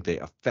do think they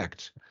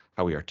affect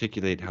how we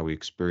articulate, how we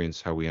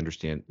experience, how we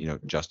understand.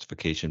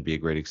 Justification be a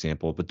great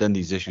example, but then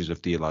these issues of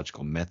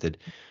theological method.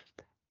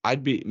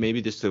 I'd be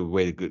maybe just a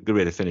good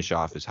way to finish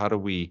off is how do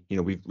we,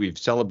 we've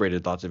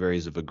celebrated lots of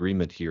areas of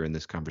agreement here in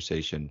this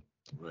conversation.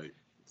 Right.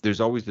 There's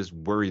always this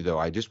worry though.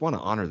 I just want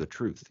to honor the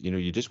truth.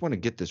 You just want to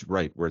get this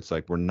right where it's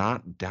like we're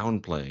not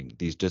downplaying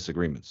these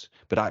disagreements.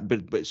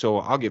 But so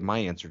I'll give my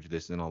answer to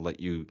this and then I'll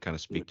let you kind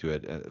of speak to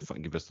it,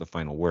 give us the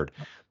final word.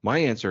 My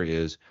answer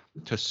is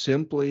to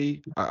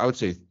simply, I would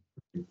say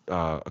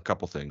a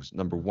couple things.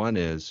 Number one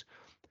is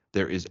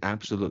there is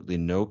absolutely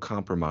no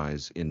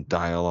compromise in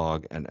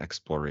dialogue and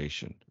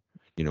exploration.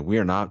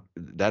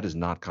 That is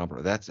not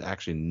compromise. That's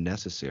actually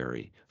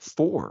necessary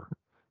for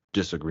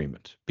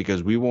disagreement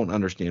because we won't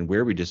understand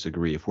where we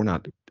disagree if we're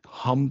not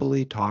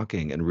humbly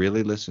talking and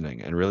really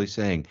listening and really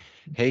saying,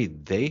 hey,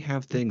 they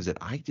have things that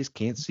I just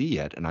can't see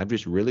yet. And I've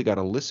just really got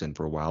to listen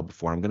for a while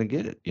before I'm going to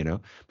get it,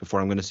 before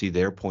I'm going to see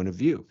their point of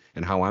view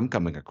and how I'm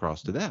coming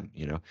across to them.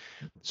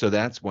 So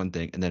that's one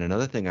thing. And then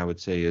another thing I would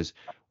say is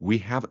we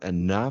have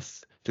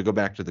enough to go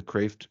back to the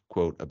Kraft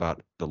quote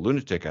about the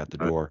lunatic at the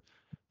Right. door.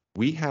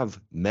 We have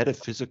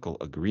metaphysical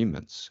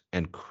agreements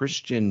and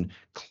Christian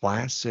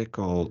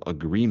classical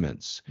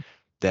agreements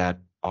that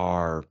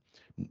are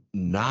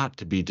not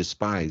to be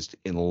despised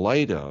in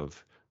light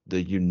of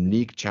the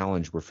unique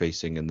challenge we're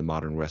facing in the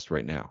modern West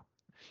right now.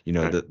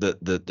 Right.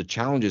 The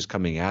challenges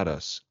coming at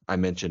us. I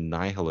mentioned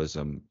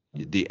nihilism,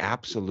 the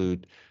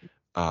absolute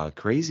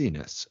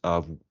craziness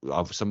of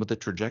some of the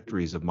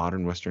trajectories of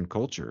modern Western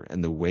culture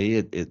and the way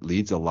it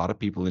leads a lot of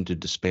people into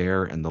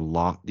despair and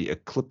the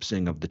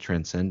eclipsing of the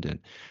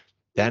transcendent.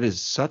 That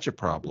is such a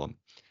problem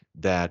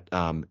that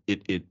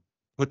it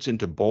puts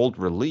into bold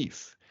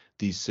relief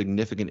these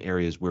significant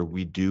areas where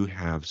we do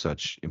have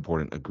such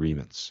important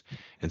agreements.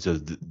 And so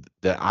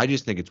that I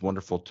just think it's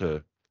wonderful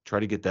to try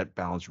to get that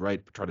balance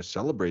right, but try to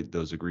celebrate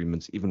those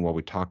agreements even while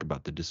we talk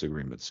about the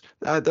disagreements.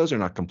 Those are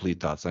not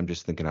complete thoughts. I'm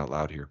just thinking out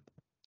loud here.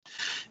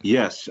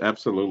 Yes,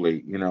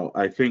 absolutely.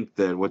 I think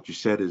that what you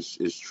said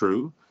is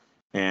true,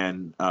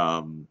 and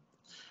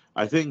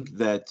I think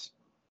that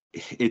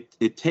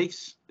it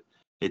takes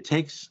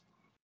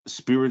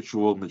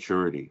spiritual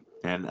maturity,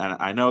 and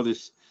I know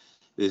this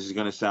is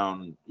going to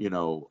sound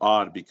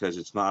odd because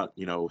it's not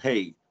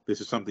hey,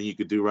 this is something you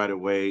could do right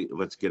away.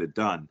 Let's get it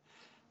done.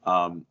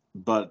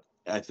 But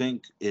I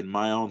think in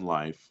my own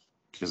life,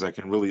 because I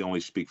can really only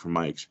speak from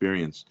my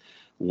experience,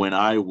 when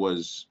I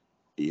was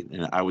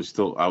I would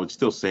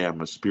still say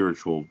I'm a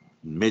spiritual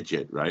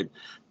midget, right?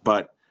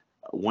 But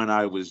when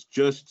I was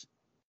just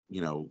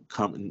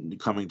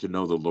coming to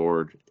know the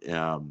Lord,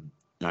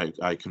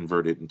 I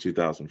converted in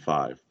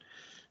 2005.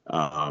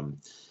 I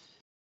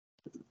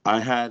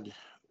had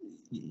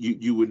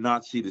you would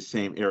not see the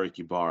same Erick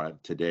Ybarra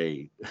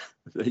today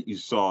that you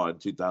saw in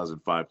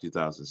 2005,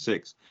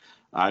 2006.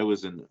 I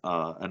was an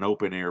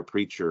open air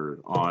preacher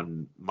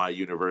on my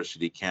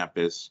university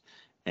campus,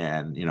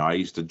 and I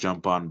used to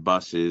jump on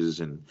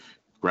buses and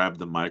grab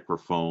the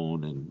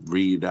microphone and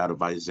read out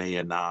of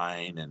Isaiah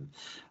 9, and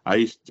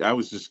I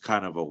was just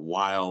kind of a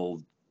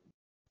wild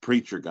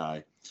preacher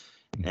guy,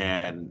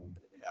 and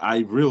I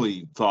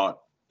really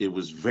thought it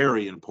was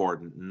very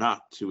important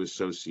not to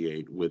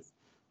associate with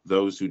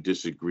those who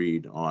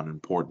disagreed on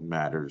important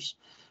matters.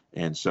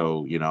 And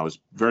so, I was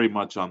very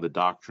much on the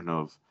doctrine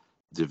of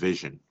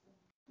division.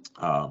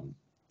 I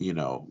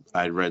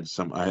read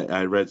some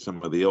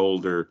of the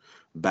older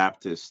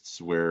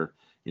Baptists where,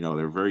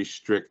 they're very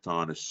strict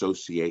on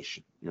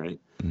association, right?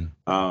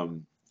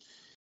 Mm.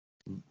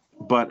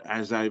 But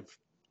as I've,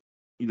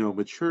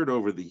 matured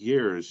over the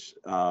years,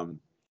 and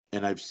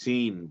I've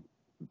seen,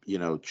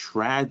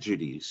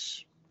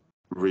 tragedies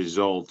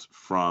result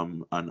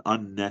from an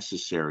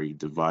unnecessary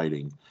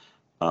dividing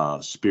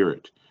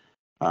spirit.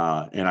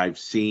 And I've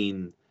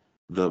seen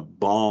the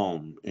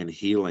balm and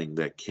healing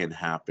that can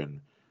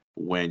happen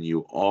when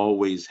you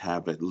always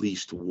have at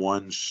least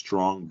one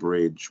strong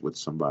bridge with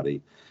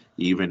somebody,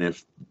 even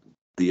if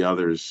the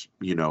others,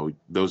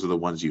 those are the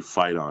ones you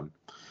fight on.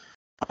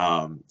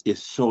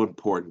 It's so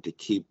important to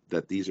keep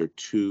that these are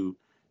two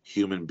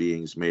human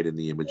beings made in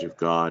the image of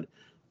God.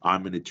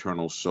 I'm an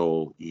eternal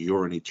soul.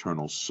 You're an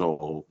eternal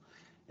soul.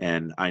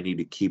 And I need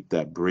to keep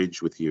that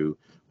bridge with you.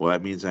 Well,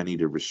 that means I need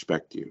to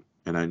respect you.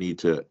 And I need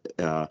to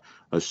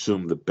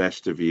assume the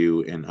best of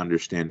you and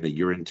understand that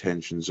your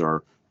intentions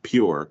are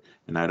pure.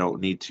 And I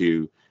don't need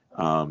to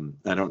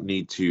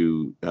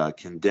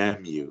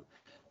condemn you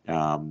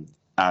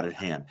out of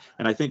hand.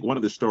 And I think one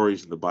of the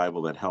stories in the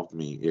Bible that helped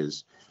me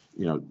is,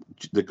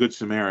 the Good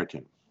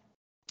Samaritan.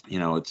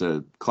 It's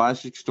a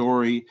classic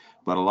story,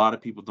 but a lot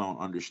of people don't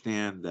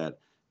understand that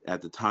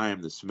at the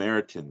time, the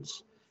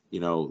Samaritans, they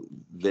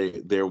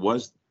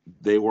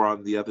were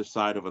on the other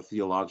side of a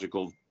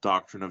theological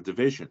doctrine of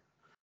division.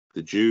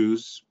 The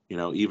Jews,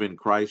 even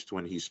Christ,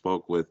 when he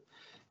spoke with,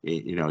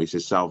 he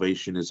says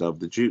salvation is of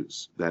the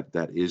Jews.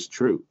 That is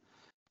true.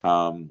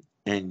 And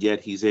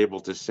yet he's able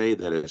to say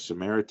that a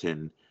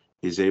Samaritan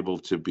is able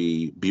to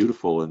be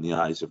beautiful in the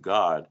eyes of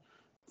God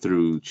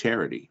through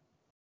charity,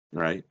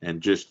 right?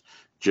 And just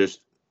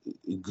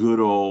good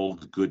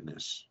old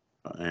goodness.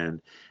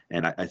 And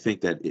I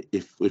think that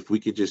if we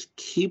could just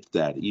keep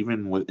that,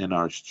 even within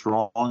our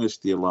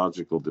strongest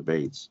theological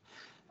debates,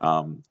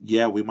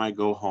 we might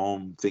go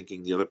home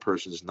thinking the other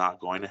person is not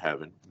going to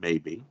heaven,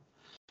 maybe,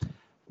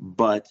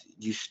 but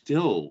you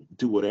still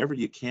do whatever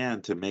you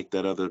can to make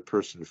that other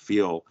person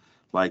feel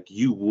like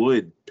you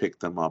would pick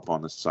them up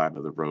on the side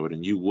of the road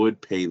and you would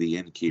pay the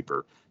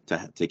innkeeper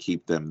to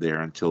keep them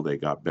there until they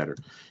got better.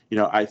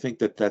 I think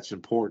that that's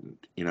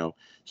important,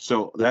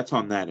 so that's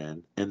on that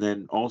end. And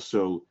then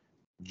also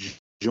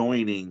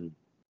joining,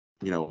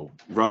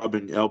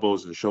 rubbing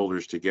elbows and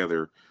shoulders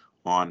together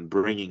on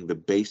bringing the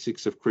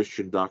basics of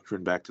Christian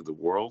doctrine back to the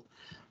world.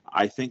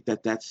 I think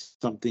that that's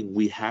something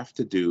we have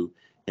to do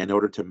in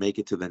order to make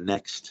it to the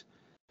next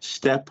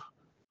step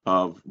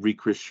of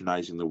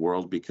re-Christianizing the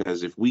world,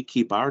 because if we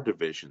keep our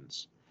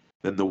divisions,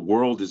 then the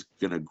world is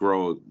going to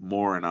grow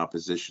more in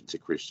opposition to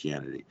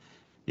Christianity.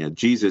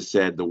 Jesus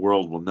said, the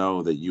world will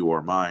know that you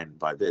are mine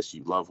by this,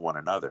 you love one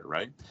another,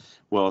 right?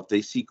 Well, if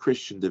they see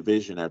Christian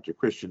division after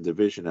Christian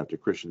division after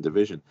Christian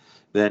division,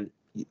 then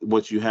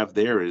what you have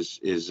there is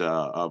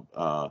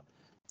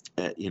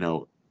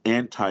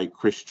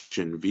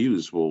anti-Christian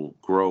views will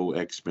grow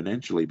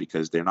exponentially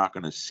because they're not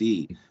going to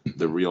see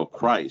the real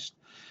Christ.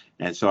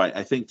 And so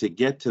I think to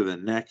get to the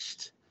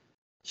next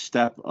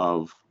step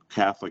of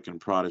Catholic and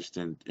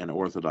Protestant and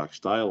Orthodox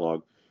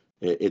dialogue,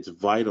 it's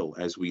vital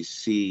as we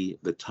see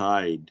the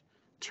tide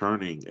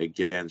turning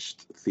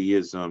against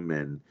theism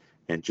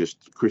and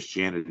just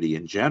Christianity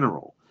in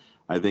general.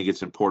 I think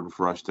it's important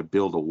for us to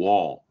build a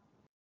wall.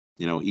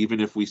 Even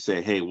if we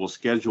say, hey, we'll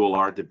schedule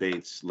our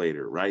debates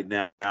later. Right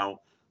now,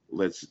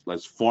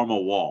 let's form a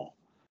wall,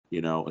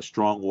 a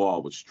strong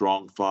wall with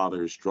strong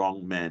fathers,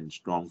 strong men,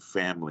 strong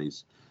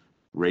families,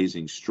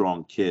 raising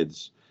strong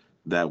kids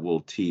that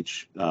will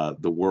teach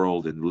the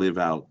world and live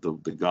out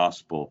the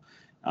gospel.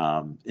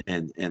 And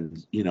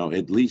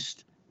at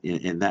least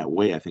in that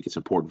way, I think it's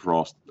important for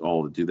us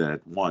all to do that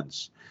at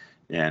once.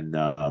 And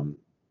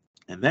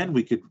then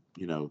we could,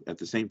 at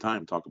the same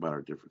time, talk about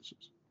our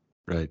differences.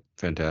 Right.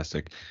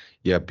 Fantastic.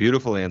 Yeah,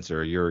 beautiful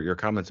answer. Your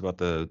comments about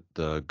the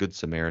Good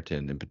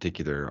Samaritan in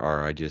particular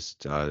are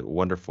just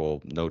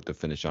wonderful note to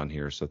finish on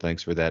here. So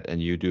thanks for that.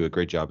 And you do a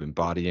great job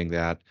embodying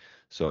that.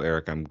 So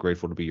Eric, I'm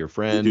grateful to be your You do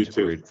friend,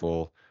 too.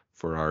 grateful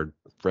for our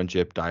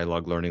friendship,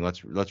 dialogue, learning.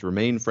 Let's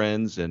remain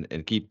friends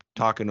and keep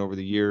talking over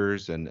the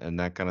years and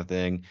that kind of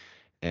thing.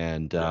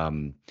 And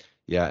and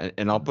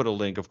I'll put a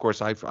link. Of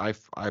course, I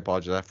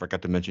apologize. I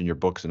forgot to mention your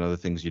books and other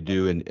things you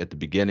do at the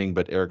beginning,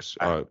 but Eric's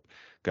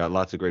got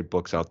lots of great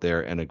books out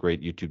there and a great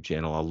YouTube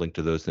channel. I'll link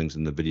to those things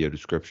in the video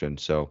description.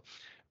 So,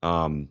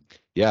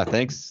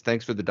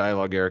 thanks for the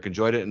dialogue, Eric.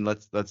 Enjoyed it, and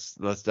let's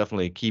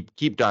definitely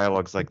keep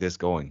dialogues like this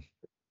going.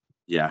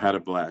 Yeah, I had a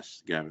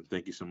blast, Gavin.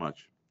 Thank you so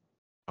much.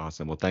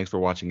 Awesome. Well, thanks for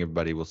watching,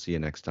 everybody. We'll see you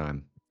next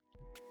time.